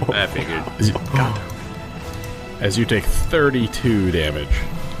go. Damn. I figured. As you take 32 damage.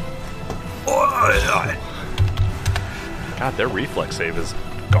 God, their reflex save is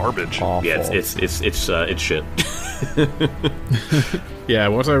garbage. Awful. Yeah, it's shit. Yeah,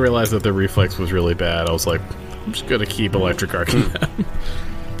 once I realized that the reflex was really bad, I was like, I'm just gonna keep electric arcing them.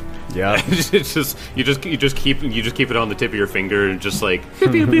 Yeah. It's just you just keep it on the tip of your finger and just like pew,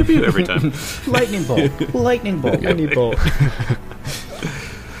 pew, pew, pew, every time. Lightning bolt. Lightning bolt. Lightning bolt.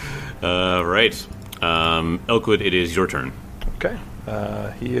 Right. Elkwood, it is your turn. Okay.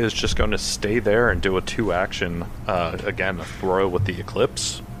 He is just going to stay there and do a 2-action, again, a throw with the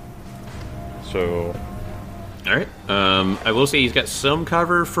Eclipse. So... All right. I will say he's got some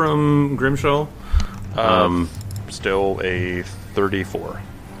cover from Grimshaw. Still a 34.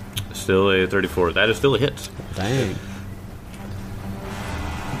 Still a 34. That is still a hit. Dang.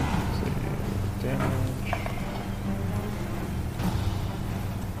 Damage.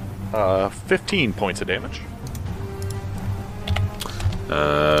 15 points of damage.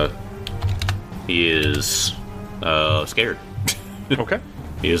 He is scared. Okay.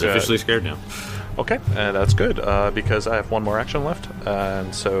 He is officially scared now. Okay, that's good, because I have one more action left,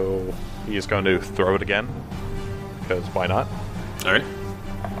 and so he is going to throw it again, because why not? All right.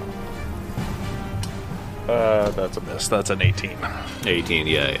 That's a miss. That's an 18. 18.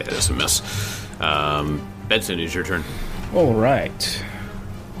 Yeah, that's a miss. Benson, is your turn. All right.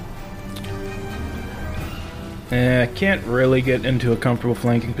 Can't really get into a comfortable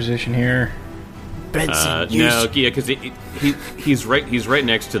flanking position here. Benson, no, yeah, because he's right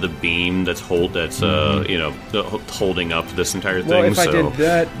next to the beam that's holding up this entire thing. Well, if so. I did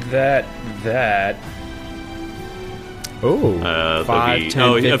that. Oh, 5,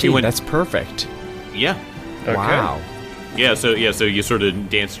 10, 15. That's perfect. Yeah. Okay. Wow. Yeah, so you sort of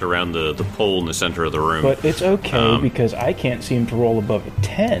danced around the pole in the center of the room. But it's okay because I can't seem to roll above a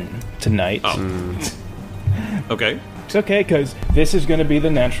 10 tonight. Oh. Okay. It's okay because this is going to be the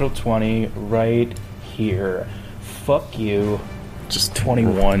natural 20 right here. Fuck you. Just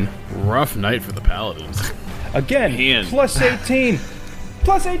 21. Rough night for the Paladins. Again, Ian. plus 18.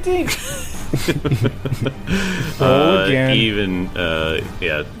 Plus 18. Roll again.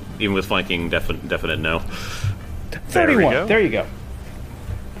 Even with flanking, definite no. 31. There you go.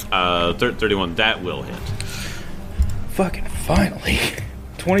 31. That will hit. Fucking finally.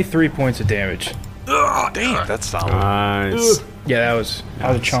 23 points of damage. Oh, damn, that's solid. Nice. Yeah, that was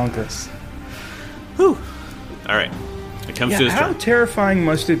a chonker. Whew. All right. It comes to his How turn. terrifying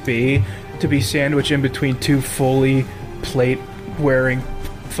must it be to be sandwiched in between two fully plate-wearing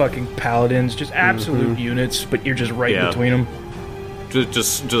fucking paladins, just absolute units, but you're just right between them.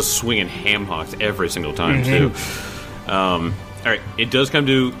 Just swinging ham hocks every single time too. All right, it does come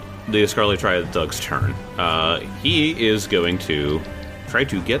to the Scarlet Triad Thug's turn. He is going to try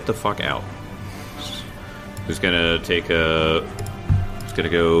to get the fuck out. He's gonna take a. He's gonna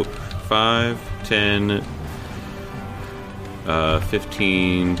go 5, 10,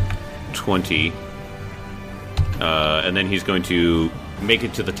 15, 20, and then he's going to make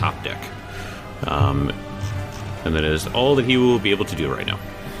it to the top deck. And that is all that he will be able to do right now.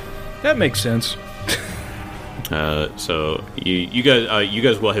 That makes sense. So you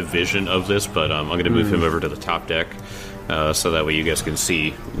guys will have vision of this, but I'm going to move him over to the top deck, so that way you guys can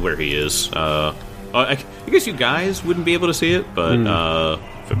see where he is. I guess you guys wouldn't be able to see it, but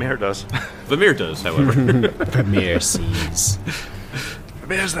Vamir does. Vamir does, however. Premier sees.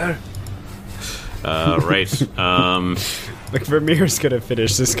 Vamir's there. Right. Like, Vermeer's gonna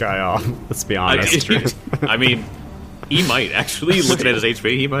finish this guy off. Let's be honest. I mean, he might actually. Looking at his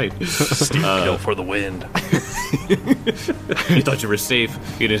HP, he might. Steep kill for the wind. You thought you were safe.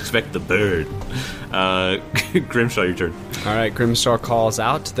 You didn't expect the bird. Grimshaw, your turn. All right, Grimshaw calls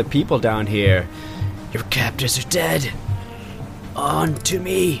out to the people down here. Your captors are dead. On to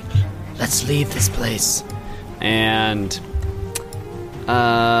me. Let's leave this place. And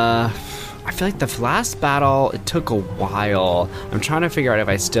I feel like the last battle, it took a while. I'm trying to figure out if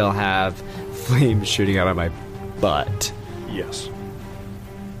I still have flames shooting out of my but Yes.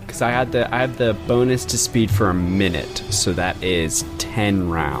 because I have the bonus to speed for a minute, so that is 10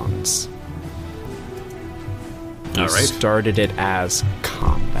 rounds. All right. Started it as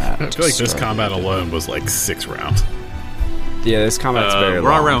combat. I feel like this combat alone was like 6 rounds. Yeah, this combat's very we're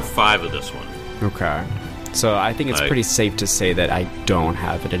long. on round 5 of this one. Okay. So I think it's I- pretty safe to say that I don't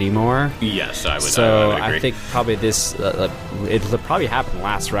have it anymore. Yes, I would. So I would agree. I think probably this it'll probably happen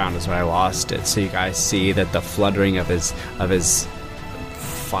last round is when I lost it. So you guys see that the fluttering of his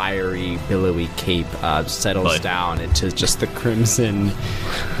fiery, billowy cape settles But- down into just the crimson,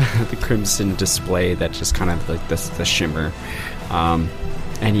 the crimson display that just kind of like the shimmer.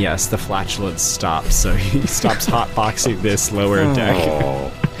 And yes, the flatulence stops, so he stops hotboxing this lower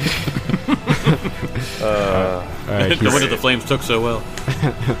deck. All right, No wonder the flames took so well.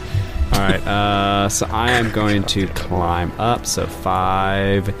 All right, so I am going to climb up. So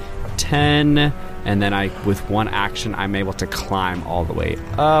 5, 10, and then with one action, I'm able to climb all the way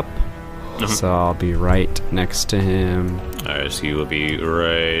up. So I'll be right next to him. All right, so you will be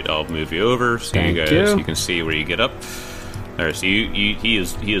right. I'll move you over so Thank you guys you. can see where you get up. All right, so he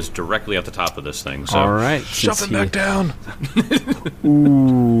is directly at the top of this thing. So All right, Shove since it back down.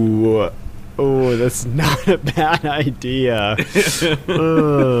 Ooh. Oh, that's not a bad idea. You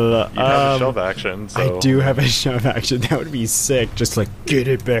have a shove action, so I do have a shove action. That would be sick. Just like, get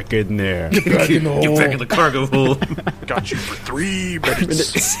it back in there. get back in the cargo hole. got you for 3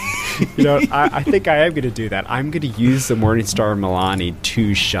 minutes. You know, I think I am going to do that. I'm going to use the Morningstar Milani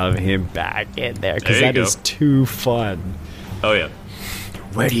to shove him back in there because There you that is go. too fun. Oh yeah,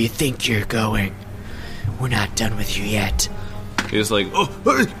 Where do you think you're going? We're not done with you yet. he was like, oh,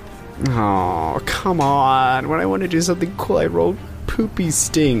 hey. Oh, come on. When I want to do something cool, I roll poopy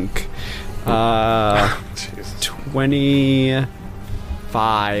stink.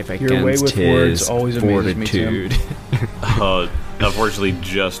 25 Your way against with his words always amazes me, Tim. fortitude. Unfortunately,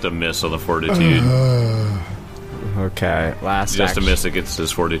 just a miss on the fortitude. Okay, last Just a action. miss against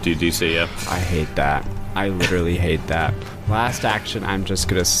his fortitude DC. Yeah. I hate that. I literally hate that. Last action, I'm just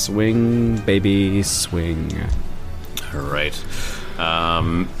gonna swing, baby, swing. All right.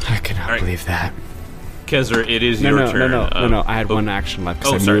 I cannot right. believe that. Kezer, it is your turn. No. I had one action left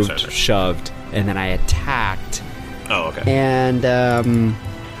because I sorry, moved, sorry. shoved, and then I attacked, Oh, okay. and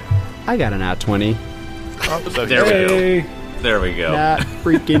I got an at 20. There we go. Hey, There we go. Not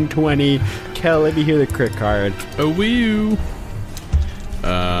freaking 20. Kel, let me hear the crit card. A wee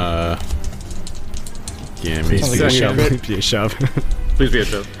Give me Sounds like a second. weird Be a shove. Please be a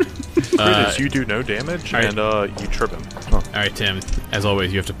show. Is you do no damage, alright. and you trip him. Alright, Tim, as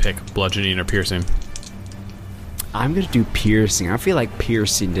always, you have to pick bludgeoning or piercing. I'm gonna do piercing. I feel like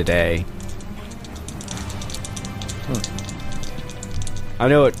piercing today. I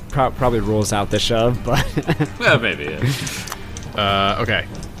know it probably rules out the shove, but Yeah, maybe. Yeah. Okay.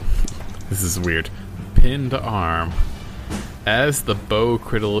 This is weird. Pinned arm. As the bow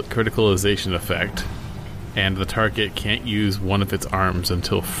criticalization effect, and the target can't use one of its arms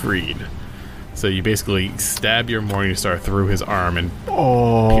until freed. So you basically stab your Morningstar through his arm and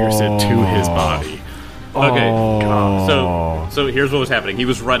pierce it to his body. Okay. Oh. So here's what was happening. He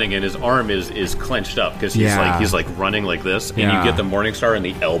was running, and his arm is clenched up because he's like running like this, and Yeah. you get the Morningstar in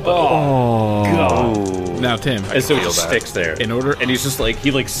the elbow. Oh. Now, Tim, And so it feel just that. sticks there. In order- and he's just like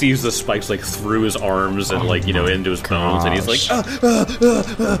he like sees the spikes like through his arms and like into his bones, and he's like,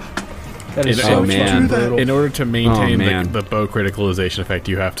 that is Oh, so man. fucking brutal. in order to maintain man. the bow criticalization effect,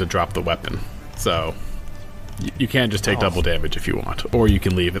 you have to drop the weapon. So you can just take double damage if you want, or you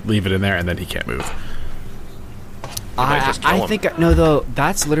can leave it in there, and then he can't move. might just kill I him. think no, though.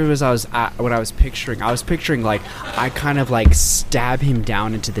 That's literally what I was picturing. I was picturing like I kind of like stab him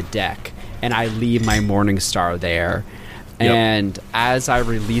down into the deck, and I leave my Morningstar there. Yep. And as I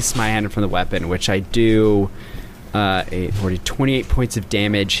release my hand from the weapon, which I do, 28 points of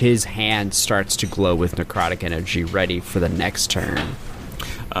damage. His hand starts to glow with necrotic energy, ready for the next turn.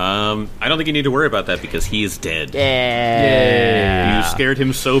 I don't think you need to worry about that because he is dead. Yeah. You scared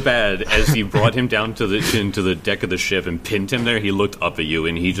him so bad as you brought him down to into the deck of the ship and pinned him there. He looked up at you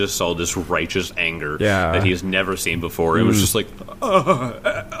and he just saw this righteous anger that he has never seen before. It was just like,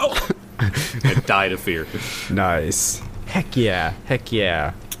 and died of fear. Nice. Heck yeah. Heck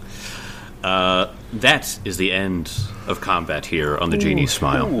yeah. That is the end of combat here on the Genie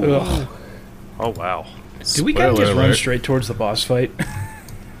Smile. Ugh. Oh wow. Do we kind of just Spoiler run alert. straight towards the boss fight?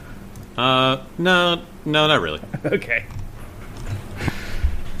 No, not really. Okay.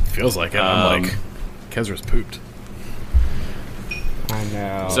 Feels like it. I'm like, Kezra's pooped. I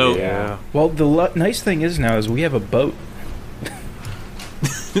know. So- yeah. Well, the nice thing is now is we have a boat.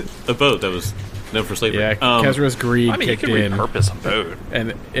 The boat that was known for slavery. Yeah, Kezra's greed I mean, you kicked can in, repurpose a boat.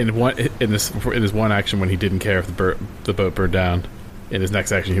 and in this one action when he didn't care if the boat burned down, in his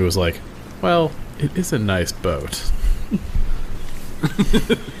next action he was like, "Well, it is a nice boat."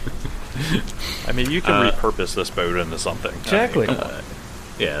 I mean, you can repurpose this boat into something. Exactly. I mean, come on.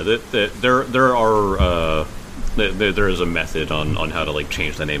 Yeah, there is a method on how to like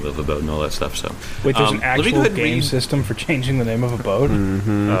change the name of a boat and all that stuff. So, Wait, there's an let me go actual ahead and game read- system for changing the name of a boat?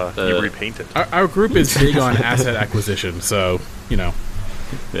 You repaint it. Our group is big on asset acquisition, so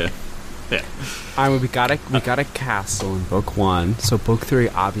Yeah. We got a castle in book 1, so book 3,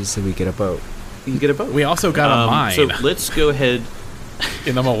 obviously we get a boat. You get a boat. we also got a mine So let's go ahead.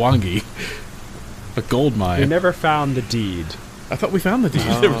 in the Mwangi, a gold We mine. never found the deed. I thought we found the deed.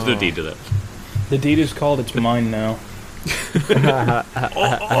 There was no deed to that. The deed is called It's Mine Now. That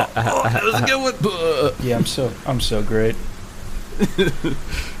was a good one. Yeah, I'm so great.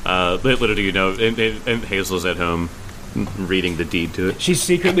 Little do you know, and Hazel's at home reading the deed to it. She's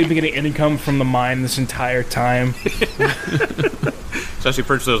secretly been getting income from the mine this entire time. So actually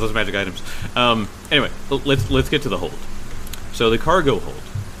purchase those magic items. Anyway, let's get to the hold. So the cargo hold.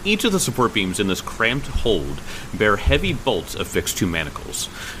 Each of the support beams in this cramped hold bear heavy bolts affixed to manacles.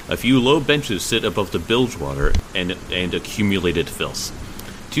 A few low benches sit above the bilge water and accumulated filth.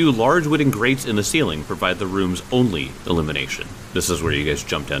 2 large wooden grates in the ceiling provide the room's only illumination. This is where you guys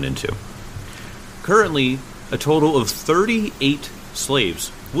jump down into. Currently, a total of 38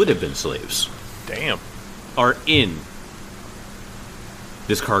 slaves, would have been slaves, Damn. are in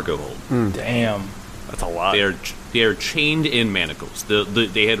this cargo hold. Damn. That's a lot. They are chained in manacles.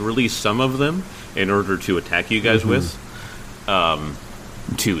 They had released some of them in order to attack you guys with.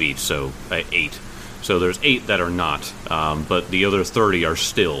 2 each, so 8. So there's 8 that are not, but the other 30 are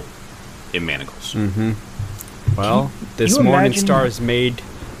still in manacles. Well, this you Morning imagine- Star is made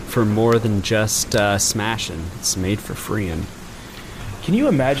for more than just smashing. It's made for freeing. Can you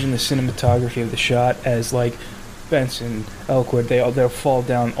imagine the cinematography of the shot as, like, Benson, Elkwood, they'll fall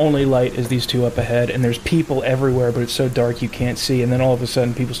down. Only light is these 2 up ahead, and there's people everywhere, but it's so dark you can't see. And then all of a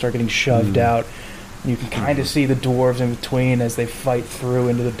sudden, people start getting shoved out. And you can kind of see the dwarves in between as they fight through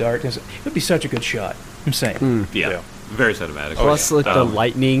into the darkness. It would be such a good shot. I'm saying. Yeah, very cinematic. Plus, like the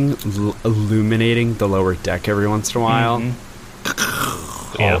lightning illuminating the lower deck every once in a while.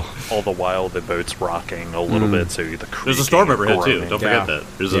 All the while the boat's rocking a little bit, so the There's a storm overhead too. groaning. Don't forget that.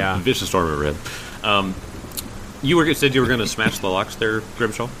 There's a vicious storm overhead. You said you were going to smash the locks there,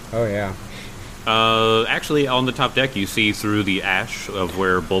 Grimshaw. Oh, yeah. Actually, on the top deck, you see through the ash of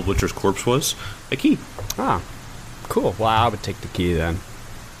where Bull Butcher's corpse was a key. Ah, cool. Well, I would take the key then.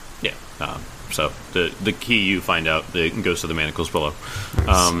 Yeah. So the key you find out it goes to the manacles below.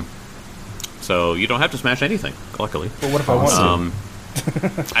 Nice. So you don't have to smash anything, luckily. But what if I want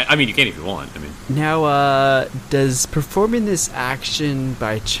to? I mean, you can if you want. I mean, Now, does performing this action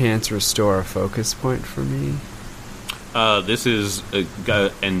by chance restore a focus point for me? this is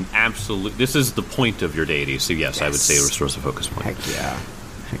an absolute. This is the point of your deity. So yes, I would say it restores a focus point. Heck yeah.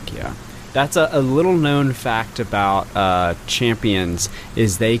 Heck yeah. That's a little known fact about champions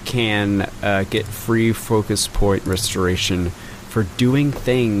is they can get free focus point restoration for doing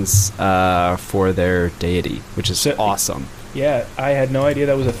things for their deity, which is awesome. Yeah, I had no idea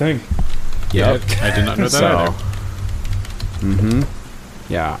that was a thing. Yep. Yeah, I did not know that either. Mm-hmm.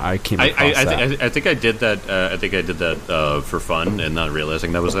 Yeah, I came across that. I think I did that. I think I did that for fun and not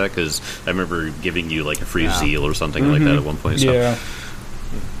realizing that was that because I remember giving you like a free zeal or something like that at one point. So. Yeah.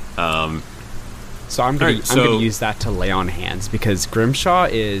 So I'm gonna so- use that to lay on hands because Grimshaw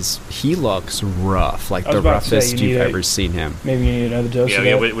he looks rough, like I was the about to say, roughest you need you've a- ever seen him. Maybe you need another dose of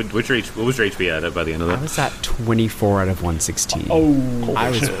Yeah. that. What was your HP at by the end of I that? was at 24 out of 116. Oh, I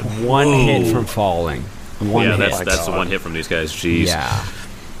was one hit from falling. One Yeah, hit. that's the one hit from these guys. Jeez.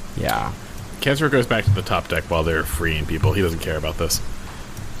 Yeah. Kezra goes back to the top deck while they're freeing people. He doesn't care about this.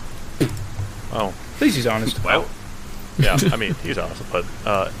 Oh, at least he's honest. Wow. yeah. I mean, he's awesome. But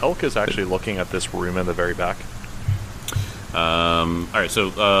Elk is actually looking at this room in the very back. All right. So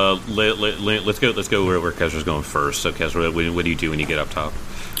let's go where Kezra's going first. So Kezra, what do you do when you get up top?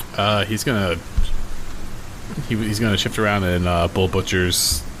 He's gonna shift around in Bull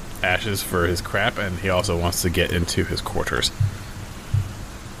Butcher's ashes for his crap, and he also wants to get into his quarters.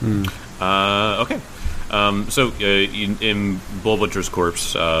 Okay. So in Bull Butcher's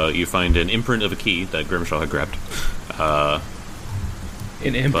corpse, you find an imprint of a key that Grimshaw had grabbed. An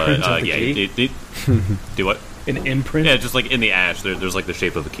imprint But of the yeah, key? do what? An imprint? Yeah, just like in the ash, there's like the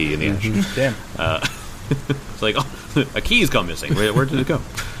shape of a key in the ash. Damn. It's like a key's gone missing. Where did it go?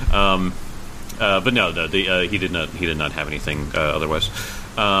 But no, he did not have anything otherwise.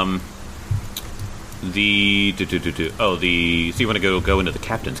 So you want to go into the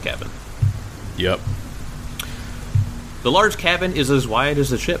captain's cabin. Yep. The large cabin is as wide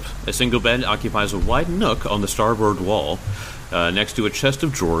as the ship. A single bed occupies a wide nook on the starboard wall, next to a chest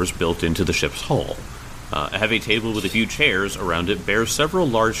of drawers built into the ship's hull. A heavy table with a few chairs around it bears several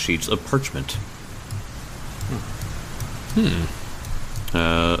large sheets of parchment.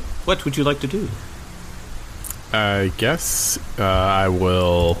 What would you like to do? I guess I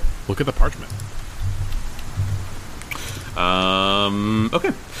will look at the parchment.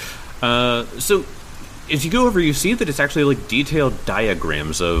 Okay. So, as you go over, you see that it's actually like detailed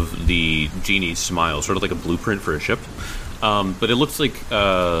diagrams of the genie's smile, sort of like a blueprint for a ship. But it looks like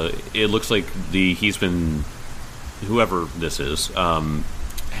whoever this is,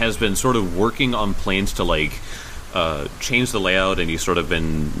 has been sort of working on plans to like change the layout, and he's sort of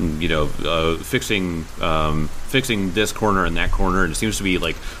been fixing this corner and that corner, and it seems to be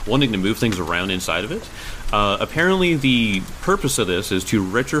like wanting to move things around inside of it. Apparently, the purpose of this is to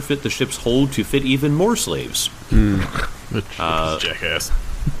retrofit the ship's hold to fit even more slaves. Jackass.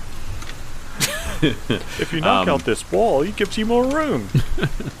 If you knock out this wall, it gives you more room.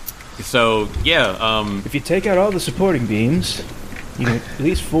 So, yeah. If you take out all the supporting beams, you get at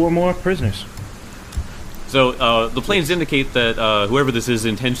least 4 more prisoners. So, the plans indicate that whoever this is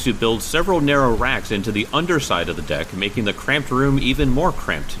intends to build several narrow racks into the underside of the deck, making the cramped room even more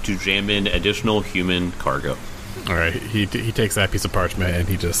cramped to jam in additional human cargo. All right, he takes that piece of parchment and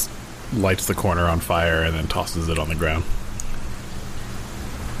he just lights the corner on fire and then tosses it on the ground.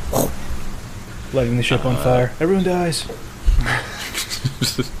 Lighting the ship on fire. Everyone dies.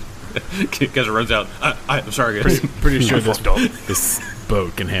 Guys, it runs out. I'm sorry, guys. Pretty sure this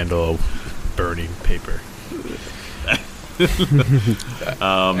boat can handle burning paper.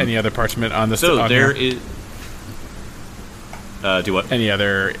 Any other parchment on this? So there is. Do what? Any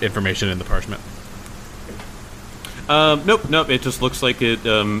other information in the parchment? Nope. It just looks like it.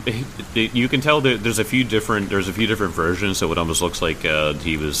 You can tell that there's a few different versions. So it almost looks like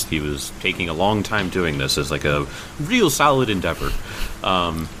he was taking a long time doing this as like a real solid endeavor.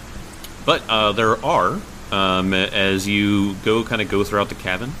 But there are, as you go throughout the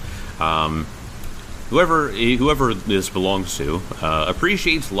cabin, whoever this belongs to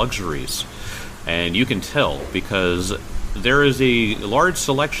appreciates luxuries, and you can tell because there is a large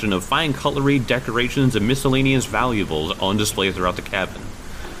selection of fine cutlery, decorations, and miscellaneous valuables on display throughout the cabin.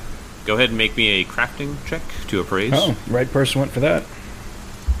 Go ahead and make me a crafting check to appraise. Oh, right person went for that.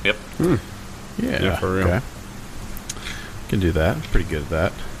 Yep. Yeah, for real. Okay. Can do that. Pretty good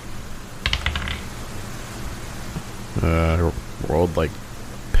at that. Rolled like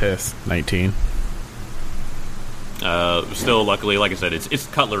piss. 19. Still, luckily, like I said, it's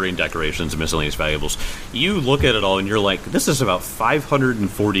cutlery and decorations and miscellaneous valuables. You look at it all and you're like, this is about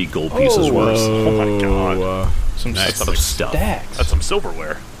 540 gold pieces worth. Oh my god. Some That's some stuff. stacks. That's some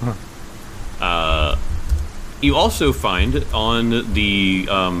silverware. You also find on the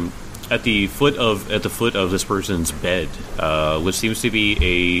at the foot of this person's bed, which seems to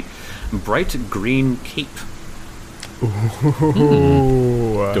be a bright green cape.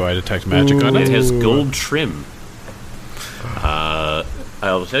 Do I detect magic on It it? has gold trim.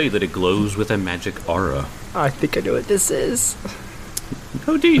 I'll tell you that it glows with a magic aura. I think I know what this is.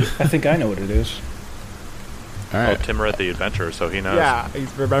 Oh, do you? I think I know what it is. All right. Oh, Tim read the adventure, so he knows. Yeah,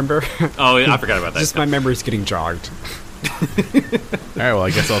 remember? Oh, I forgot about that. Just my memory's getting jogged. All right. Well,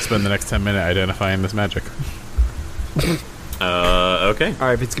 I guess I'll spend the next 10 minutes identifying this magic. Okay. All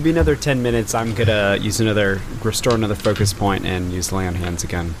right, if it's gonna be another 10 minutes, I'm gonna restore another focus point and use lay on hands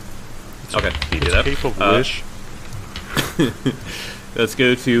again. Okay, you do that. Cape of Wish. Let's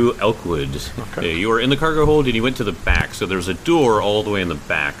go to Elkwood. Okay. You were in the cargo hold and you went to the back, so there's a door all the way in the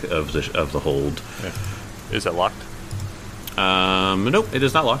back of the hold. Yeah. Is it locked? Nope, it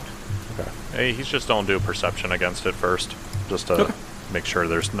is not locked. Okay. Hey, he's just don't do perception against it first, just to make sure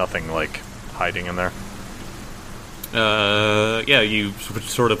there's nothing like hiding in there. Yeah, you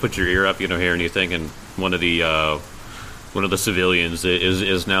sort of put your ear up, hear anything, and one of the civilians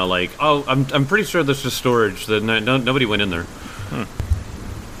is now like, oh, I'm pretty sure this is storage. That nobody went in there.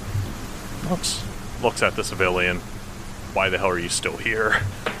 Looks at the civilian. Why the hell are you still here?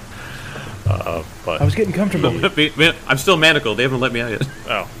 But I was getting comfortable. Man, I'm still manacled. They haven't let me out yet.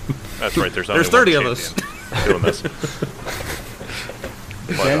 oh, that's right. There's only 30 one of us champion doing this.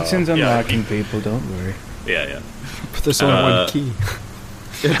 Benson's yeah, unlocking people. Don't worry. Yeah. But there's only one key.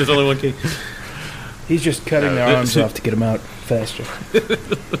 There's only one key. He's just cutting their arms off to get them out faster.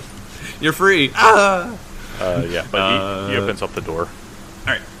 You're free. Ah! Yeah, but he opens up the door. All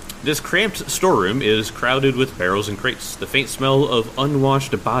right. This cramped storeroom is crowded with barrels and crates. The faint smell of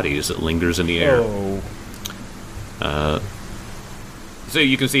unwashed bodies lingers in the air. Oh. So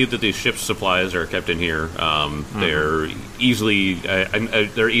you can see that the ship's supplies are kept in here. They're easily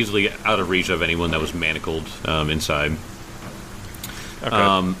out of reach of anyone that was manacled inside.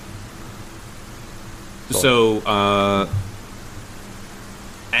 Okay.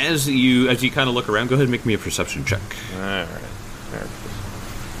 As you kind of look around, go ahead and make me a perception check. All right. There.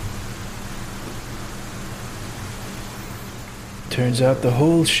 Turns out the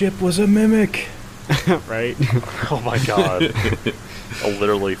whole ship was a mimic. Right? Oh my god. A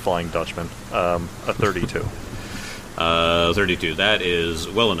literally Flying Dutchman. A 32. 32. That is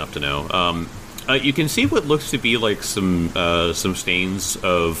well enough to know. You can see what looks to be like some stains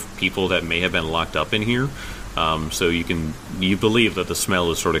of people that may have been locked up in here. So you believe that the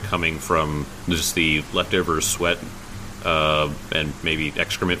smell is sort of coming from just the leftover sweat and maybe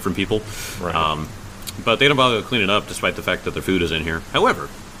excrement from people. Right. But they don't bother to clean it up, despite the fact that their food is in here. However,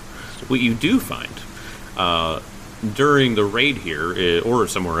 what you do find during the raid here, or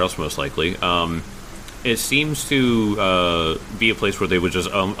somewhere else most likely, it seems to be a place where they would just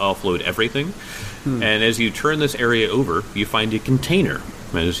offload everything. And as you turn this area over, you find a container.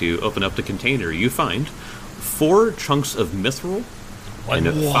 And as you open up the container, you find 4 chunks of mithril and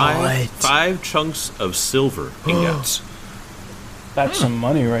five chunks of silver ingots. That's some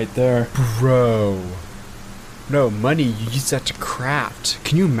money right there. Bro. No, money, you use that to craft.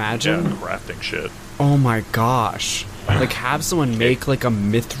 Can you imagine? Yeah, crafting shit. Oh my gosh. Like, have someone make, like, a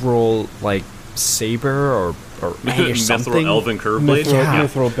mithril, like, saber or something? Mithril elven curve blade?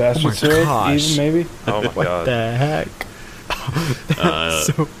 Mithril bastard Oh my sword, gosh. even, maybe? Oh my What god. the heck? That's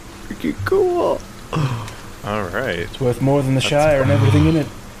so freaking cool. Alright. It's worth more than the Shire and everything in it.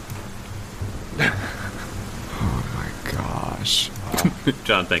 Oh my gosh.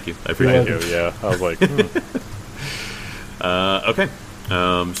 John, thank you. I appreciate Yeah. it. Yeah, I was like, Okay.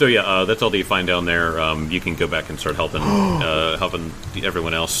 That's all that you find down there. You can go back and start helping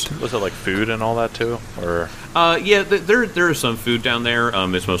everyone else. was it like food and all that too? Or There is some food down there.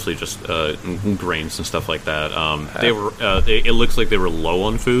 It's mostly just grains and stuff like that. It looks like they were low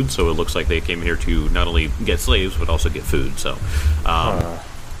on food, so it looks like they came here to not only get slaves but also get food. So,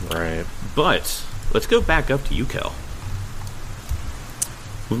 right. But let's go back up to you, Kel.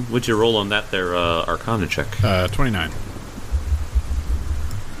 What'd you roll on that there Arcana check? 29.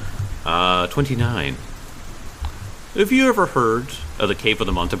 29. Have you ever heard of the Cape of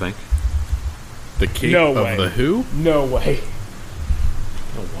the Montebank? The Cape No of way. the who? No way.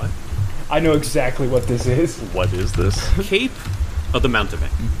 What? I know exactly what this is. What is this? Cape of the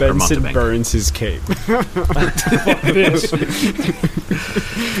Mountebank. Benson Montebank. burns his cape. This.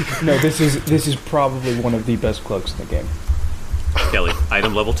 No, this is probably one of the best cloaks in the game. Kelly,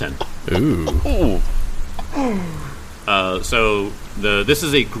 item level 10. Ooh. This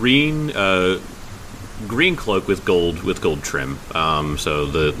is a green cloak with gold trim. So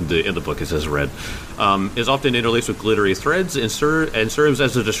in the book it says red. Is often interlaced with glittery threads and serves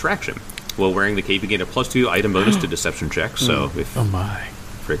as a distraction. While wearing the cape, you gain a +2 item bonus to deception checks. So, Oh my.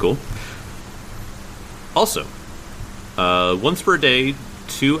 pretty cool. Also, once per day,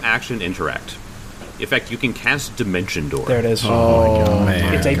 2 action interact. In fact, you can cast Dimension Door. There it is. Oh,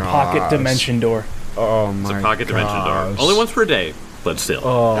 man. It's a pocket gosh. dimension door. Oh my It's a pocket dimension door. gosh. Only once per day, but still.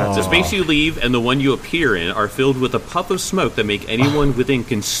 The space you leave and the one you appear in are filled with a puff of smoke that make anyone within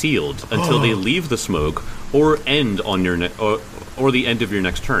concealed until they leave the smoke or end on your or the end of your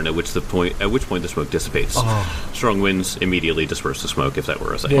next turn. At which point the smoke dissipates. Strong winds immediately disperse the smoke. If that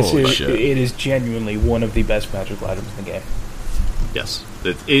were a thing. It is genuinely one of the best magical items in the game. Yes,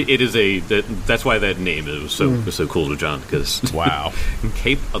 it is that's why that name was so cool to John, because Wow.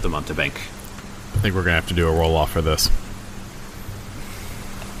 Cape of the Montebank. I think we're going to have to do a roll-off for this.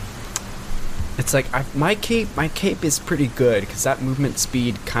 It's like my cape is pretty good because that movement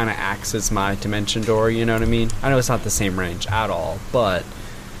speed kind of acts as my dimension door. You know what I mean? I know it's not the same range at all, but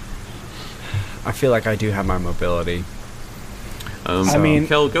I feel like I do have my mobility. I mean,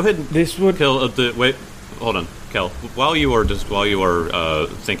 Kel, go ahead. This would Kel, wait, hold on, Kel. While you are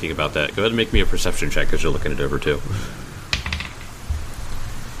thinking about that, go ahead and make me a perception check as you're looking it over too.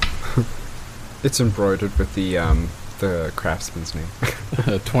 It's embroidered with the craftsman's name.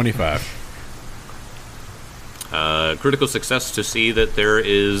 25. Critical success to see that there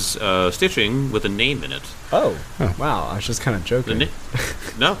is stitching with a name in it. Oh, wow! I was just kind of joking.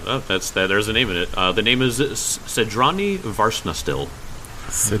 No, there's a name in it. The name is Sedrani Varsnastil.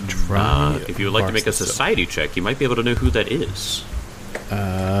 If you would like to make a society check, you might be able to know who that is.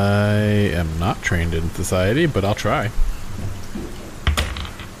 I am not trained in society, but I'll try.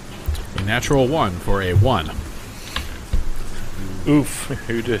 A natural 1 for a 1. Oof.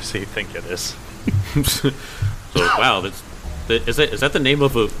 Who does he think it is? So wow, is that the name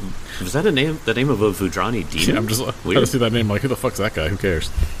of a the name of a Vudrani demon? Yeah, I'm just I Weird. see that name. Like, who the fuck's that guy? Who cares?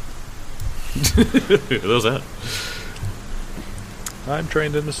 Who's that? I'm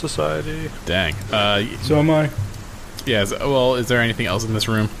trained in the society. Dang. So am I. Yeah. Well, is there anything else in this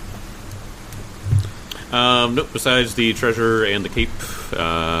room? Nope. Besides the treasure and the cape,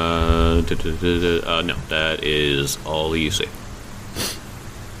 no, that is all you see.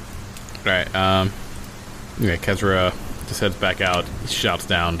 All right. Yeah. Kezra just heads back out. Shouts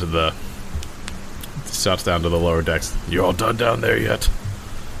down to the lower decks. You all done down there yet?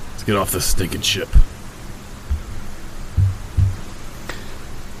 Let's get off this stinking ship.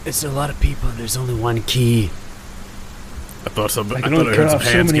 It's a lot of people and there's only one key. I thought I can thought only I cut heard some off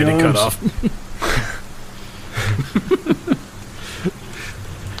so hands many getting cut arms. off.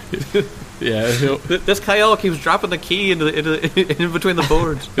 Yeah. This Kyle keeps dropping the key in between the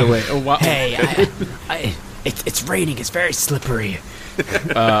boards. Wait. Oh, wow. Hey, it's raining. It's very slippery.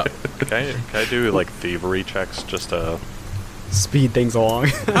 Can I do like thievery checks just to? Speed things along.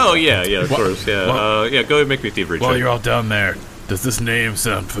 Oh yeah, of course, yeah. Go ahead and make me a thievery While check. you're all down there, does this name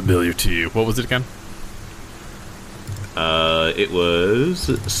sound familiar to you? What was it again? It was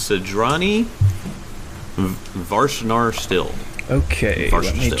Sidrani Varshnar Still. Okay, Varsha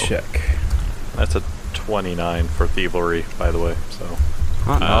let me still. check. That's a 29 for thievery, by the way. So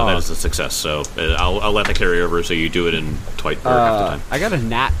That is a success. So I'll let that carry over. So you do it in twice or half the time. I got a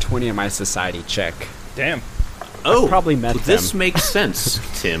nat 20 on my society check. Damn. Oh, probably met this them. makes sense,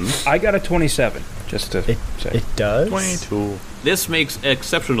 Tim. I got a 27, just to say. It does? 22. This makes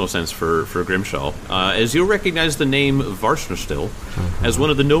exceptional sense for Grimshaw, as you'll recognize the name Varshnastil as one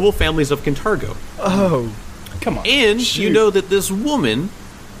of the noble families of Kintargo. Oh. Come on. And you know that this woman,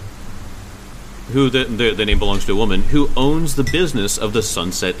 who the name belongs to a woman, who owns the business of the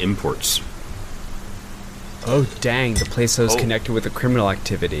Sunset Imports. Oh, dang. The place that was connected with the criminal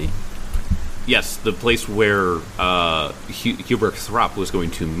activity. Yes, the place where Hubert Throp was going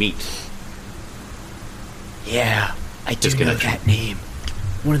to meet. Yeah, I do His know connection. that name.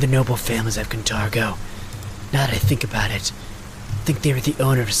 One of the noble families of Contargo. Now that I think about it, I think they were the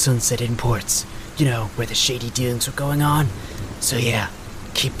owner of Sunset Imports. You know, where the shady dealings were going on. So yeah,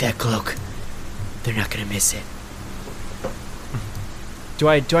 keep that cloak. They're not gonna miss it. Do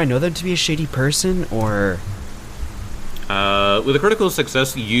I know them to be a shady person, or... With a critical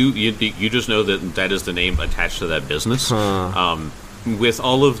success, you just know that is the name attached to that business. With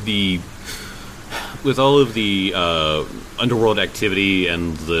all of the underworld activity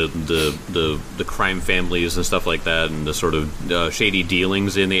and the crime families and stuff like that, and the sort of shady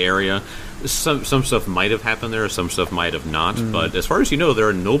dealings in the area, some stuff might have happened there, some stuff might have not. But as far as you know,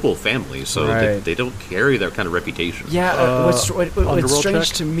 they're a noble family, so Right. they don't carry that kind of reputation. Yeah, what's underworld strange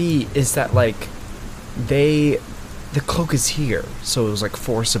check? to me is that, like, the cloak is here, so it was, like,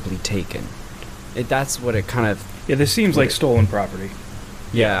 forcibly taken. That's what it kind of... Yeah, this seems like stolen property.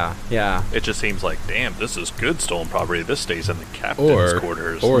 Yeah. It just seems like, damn, this is good stolen property. This stays in the captain's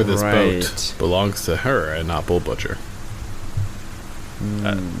quarters. Or this Right. boat belongs to her and not Bull Butcher.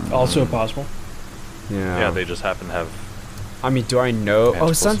 Also possible. Yeah, they just happen to have. I mean, do I know... Oh,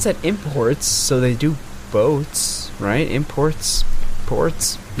 Manticles. Sunset Imports, so they do boats, right? Imports,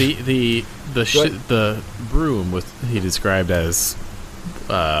 ports. The broom was he described as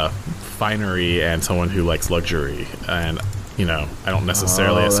finery and someone who likes luxury, and I don't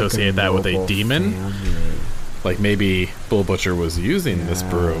necessarily associate that with a demon. Family. Like maybe Bull Butcher was using this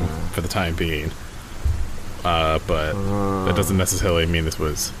broom for the time being, but that doesn't necessarily mean this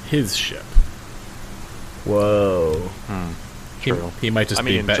was his ship. Whoa. True. He might just I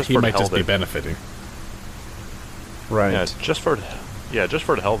mean, be just he for the might just hell be of it. benefiting. Right. Yeah, just for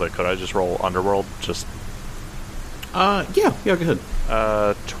the hell of it, could I just roll Underworld? Just Yeah, go ahead.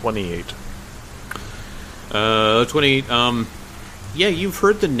 28. 28. Yeah, you've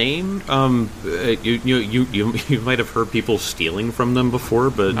heard the name. You might have heard people stealing from them before,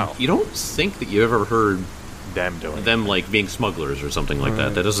 but Oh. you don't think that you ever heard Them doing. them like being smugglers or something like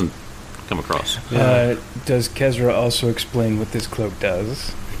that. That doesn't come across. Does Kezra also explain what this cloak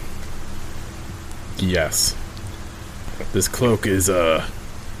does? Yes. This cloak is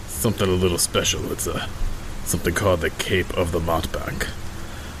something a little special. It's something called the Cape of the Montbank,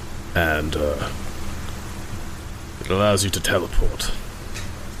 and it allows you to teleport.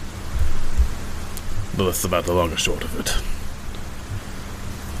 But that's about the long and short of it.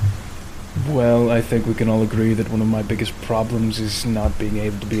 Well, I think we can all agree that one of my biggest problems is not being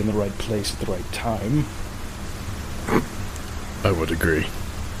able to be in the right place at the right time. I would agree.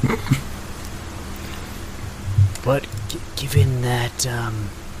 But given that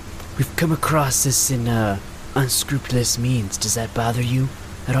we've come across this in unscrupulous means, does that bother you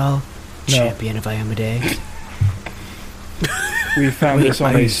at all, No. Champion of Iomade? We found Wait, this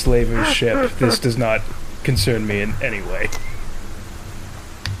on are a you- slaver's ship. This does not concern me in any way.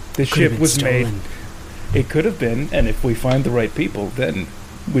 The Could have ship been was made. stolen. It could have been, and if we find the right people, then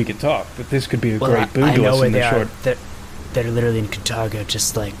we could talk. But this could be a Well, great boon I to know us where in they the are. short. They're literally in Cantargo,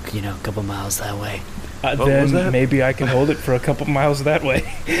 just like, a couple miles that way. What was Then that? maybe I can hold it for a couple miles that way.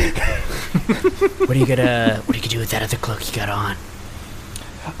 What are you gonna do with that other cloak you got on?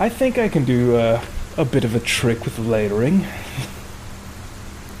 I think I can do a bit of a trick with the layering.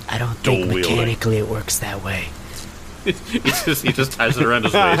 I don't think Dual wielding. mechanically it works that way. he just ties it around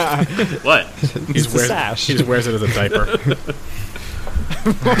his waist. What? He just wears, sash. he just wears it as a diaper.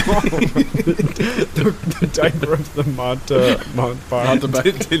 The diaper of the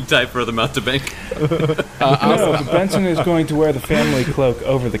Montbard. Diaper of the mountebank. No, but Benson is going to wear the family cloak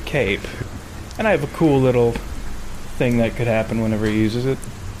over the cape. And I have a cool little thing that could happen whenever he uses it.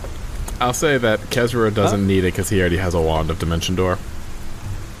 I'll say that Kezro doesn't need it because he already has a wand of Dimension Door.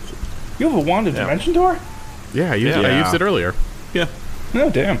 You have a wand of Yeah. Dimension Door? Yeah, I used it earlier. Yeah. No,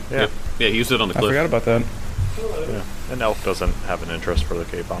 damn. Yeah. Yeah, he used it on the I cliff. forgot about that. Yeah. An elf doesn't have an interest for the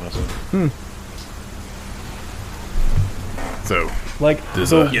cape, honestly. So, Like, There's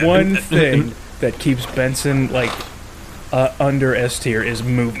the a- one thing that keeps Benson, like, under S tier is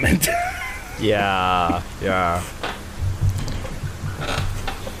movement. Yeah.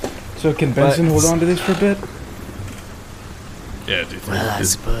 So can Benson hold on to this for a bit? yeah, dude. Well, I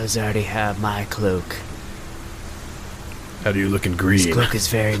suppose I already have my cloak. How do you look in This green? cloak is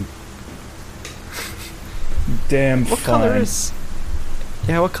very... Damn What fine. color is?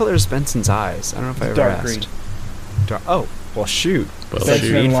 Yeah, what color is Benson's eyes? I don't know if I ever Dark asked. green. Oh, well, shoot. Well, That's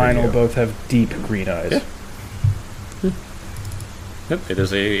Benson neat and for Lionel you. both have deep green eyes. Yeah. Yep, it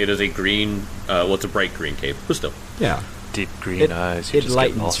is a green. Well, it's a bright green cape, but still. Yeah. Deep green It, eyes. You it just get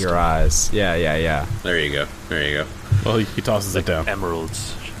lightens lost your in eyes. Yeah. There you go. Well, he tosses it down.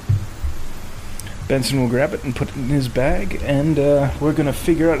 Emeralds. Benson will grab it and put it in his bag, and we're going to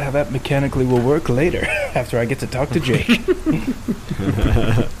figure out how that mechanically will work later, after I get to talk to Jake.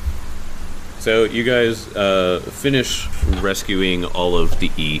 So you guys finish rescuing all of the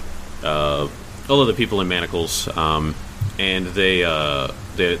people in manacles, and they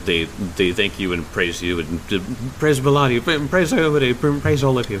thank you and praise you and praise Belani, praise everybody, praise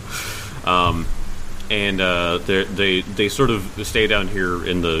all of you. And they sort of stay down here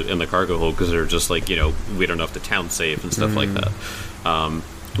in the cargo hold because they're just like, we don't know if the town's safe and stuff like that.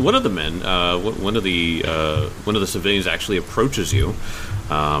 One of the men, one of the civilians actually approaches you,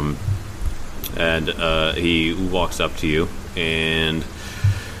 and he walks up to you, and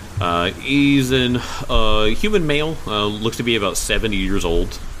he's an human male, looks to be about 70 years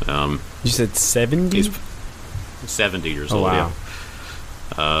old. You said 70? He's 70 years Oh, old. wow.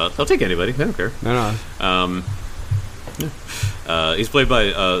 Yeah. They'll take anybody. I don't care. No. He's played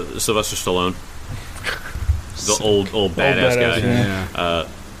by Sylvester Stallone, the old badass guy. badass,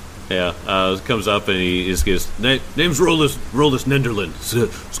 Yeah. Comes up and he just goes, "Name's Rolus Nenderlin.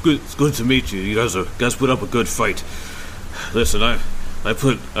 It's good to meet you. You guys put up a good fight. Listen, I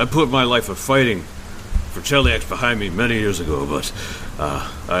put my life of fighting for Cheliax behind me many years ago, but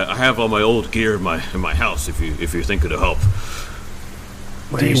I have all my old gear in my house. If you think it'll help."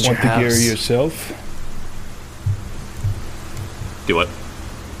 Do you Where's want your the gear house? yourself? Do what?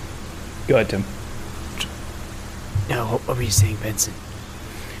 Go ahead, Tim. No, what were you saying, Benson?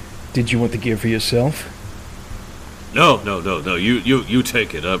 Did you want the gear for yourself? No. You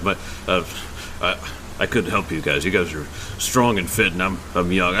take it. I couldn't help you guys. You guys are strong and fit, and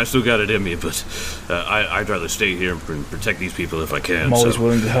I'm young. I still got it in me, but I'd rather stay here and protect these people if I can. I'm always so.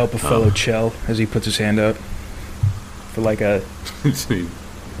 willing to help a fellow Chell, as he puts his hand out. For like a...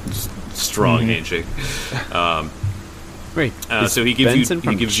 Strong handshake. Wait, is so he gives Benson you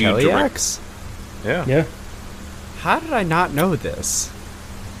from direct. Cheliax? Yeah. Yeah. How did I not know this?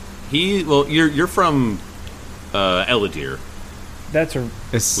 You're from Eladir, That's a...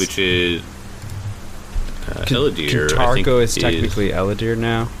 It's, which is Eladir. I think Cantargo is technically Eladir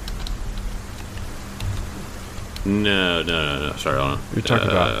now. No. Sorry, hold on. We're talking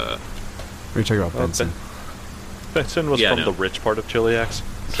about. We're talking about Benson. Benson was Yeah, from no. the rich part of Chiliax,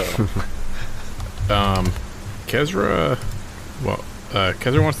 so Kezra. Well,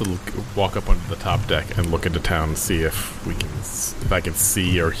 Kezra wants to walk up onto the top deck and look into town and see if I can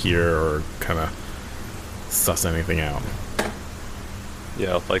see or hear or kind of suss anything out.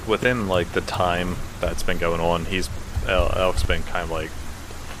 yeah, like within like the time that's been going on, Elk's been kind of like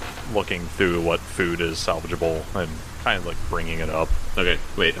looking through what food is salvageable and kind of like bringing it up. Okay,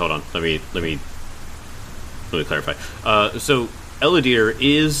 wait, hold on. Let me clarify. So Elidir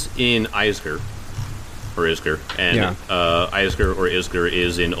is in Isger, or Isger, and Isger or Isger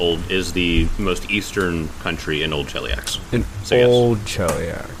is the most eastern country in Old Cheliax. In Old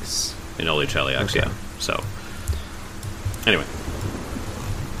Cheliax. In Old Cheliax, yeah. So anyway.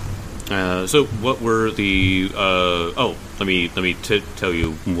 So what were the let me tell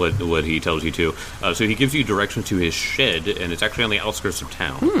you what he tells you to. So he gives you directions to his shed, and it's actually on the outskirts of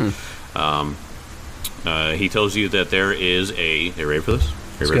town. He tells you that there is are you ready for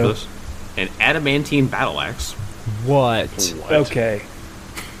this? An adamantine battle axe. What? Okay.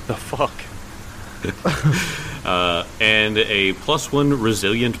 The fuck? And a +1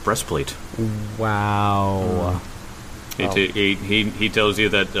 resilient breastplate. Wow. He tells you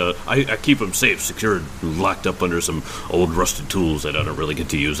that I keep them safe, secured, locked up under some old rusted tools that I don't really get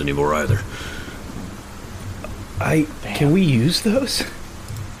to use anymore either. Can we use those?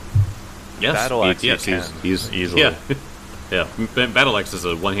 Yes, Battle axe, yes, he's easily. Yeah. Battle axe is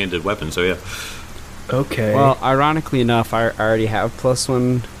a one-handed weapon, so yeah. Okay. Well, ironically enough, I already have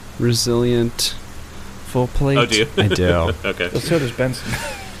 +1 resilient full plate. Oh, do you? I do. Okay. Well, so does Benson.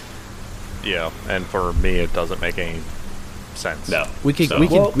 Yeah, and for me, it doesn't make any sense. No. We could Well, we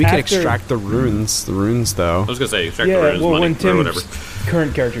could after- extract the runes. The runes, though. I was gonna say extract the Yeah, runes, well, money, when or whatever. Tim's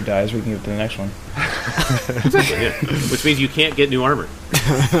current character dies, we can get to the next one. Exactly, yeah. Which means you can't get new armor.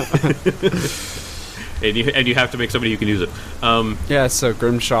 and you have to make somebody who can use it. Yeah. So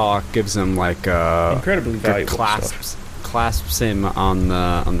Grimshaw gives him like Incredibly valuable clasps him on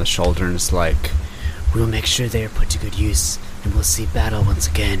the shoulder and is like, We'll make sure they are put to good use, and we'll see battle once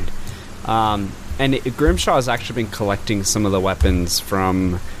again. Grimshaw has actually been collecting some of the weapons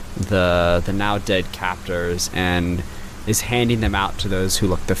from the now dead captors and is handing them out to those who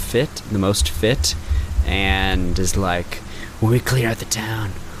look the most fit, and is like, When we clear out the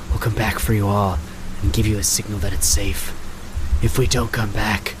town, we'll come back for you all and give you a signal that it's safe. If we don't come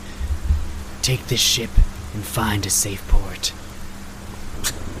back, take this ship and find a safe port.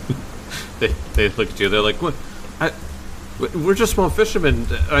 They look at you. They're like, "What? We're just small fishermen."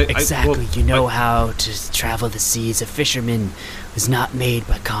 Exactly. You know how to travel the seas. A fisherman was not made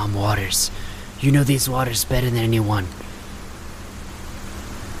by calm waters. You know these waters better than anyone.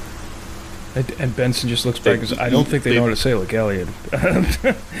 And Benson just looks back and goes, I don't think they know how to say like Elliot.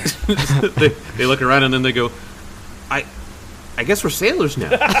 they look around and then they go, I guess we're sailors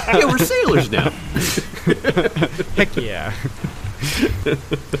now. Yeah, we're sailors now. heck yeah.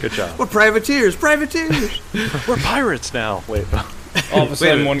 Good job. We're privateers. We're pirates now. Wait. All of a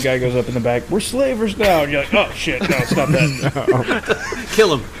sudden, one guy goes up in the back, we're slavers now. And you're like, oh, shit, no, stop that.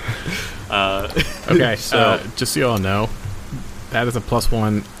 Kill him. Okay, so just so you all know, that is a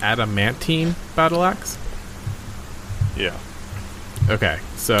 +1 adamantine battle axe. Yeah. Okay,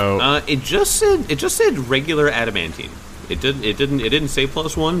 so It just said regular adamantine. It didn't say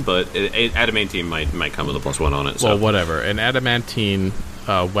 +1, but adamantine might come with a +1 on it. So. well, whatever. An adamantine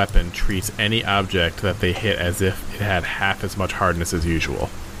weapon treats any object that they hit as if it had half as much hardness as usual.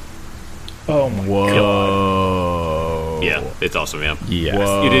 Oh, my God. Yeah, it's awesome, yeah. Yes.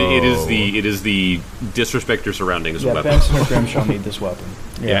 It is the disrespect your surroundings Yeah, weapon. Benson and Grimshaw need this weapon.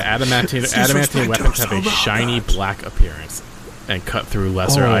 Yeah, adamantine weapons have a shiny black appearance and cut through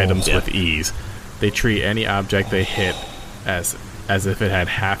lesser items with ease. They treat any object they hit as if it had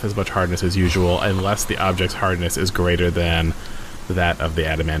half as much hardness as usual, unless the object's hardness is greater than that of the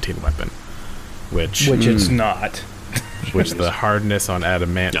adamantine weapon. Which it's not. Which the hardness on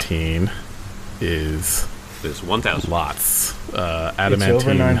adamantine is It's 1,000. lots. It's Adamantine.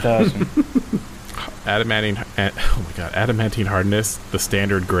 over 9,000. Adamantine hardness, the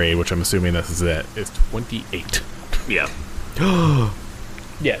standard grade, which I'm assuming this is it, is 28. Yeah.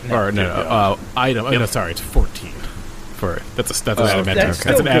 Yeah. Or no, item. Oh, no, sorry, it's 14. That's an adamantine. That's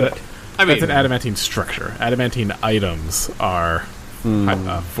still good. That's an adamantine structure. Adamantine items are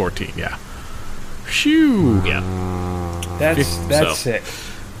 14. Yeah. Shoo. Yeah. That's sick.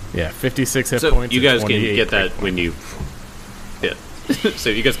 Yeah, 56 hit So points. you and guys can 28 get that crit when you. Yeah. So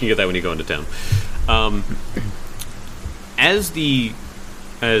you guys can get that when you go into town. As the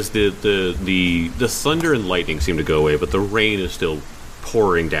thunder and lightning seem to go away, but the rain is still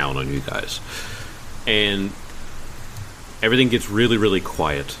pouring down on you guys, and everything gets really, really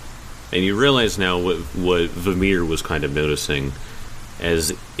quiet, and you realize now what Vamir was kind of noticing,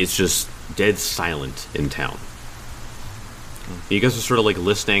 as it's just dead silent in town. You guys are sort of like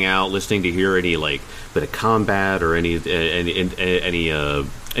listening to hear any like bit of combat or any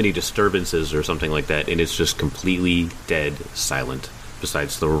disturbances or something like that, and it's just completely dead silent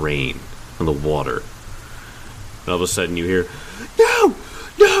besides the rain and the water. And all of a sudden you hear, "No!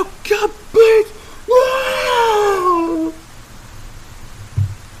 No! God, please! No!"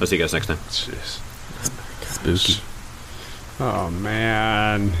 I'll see you guys next time. Jeez. Spooky. Oh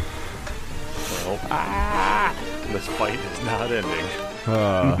man. Well, this fight is not ending.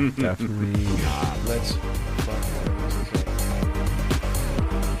 Definitely not. Let's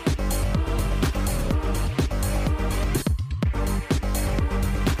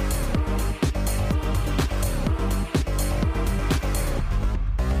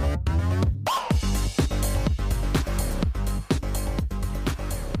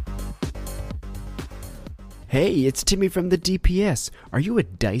Hey, it's Timmy from the DPS. Are you a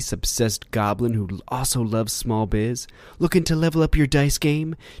dice-obsessed goblin who also loves small biz? Looking to level up your dice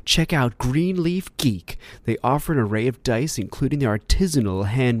game? Check out Greenleaf Geek. They offer an array of dice, including their artisanal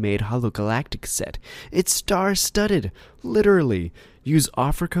handmade hologalactic set. It's star-studded, literally. Use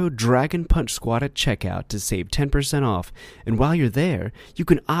offer code Dragon Punch Squad at checkout to save 10% off. And while you're there, you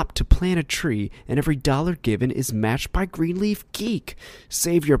can opt to plant a tree, and every dollar given is matched by Greenleaf Geek.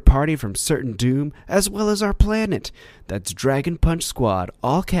 Save your party from certain doom, as well as our planet. That's Dragon Punch Squad,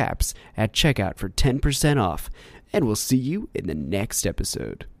 all caps, at checkout for 10% off. And we'll see you in the next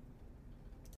episode.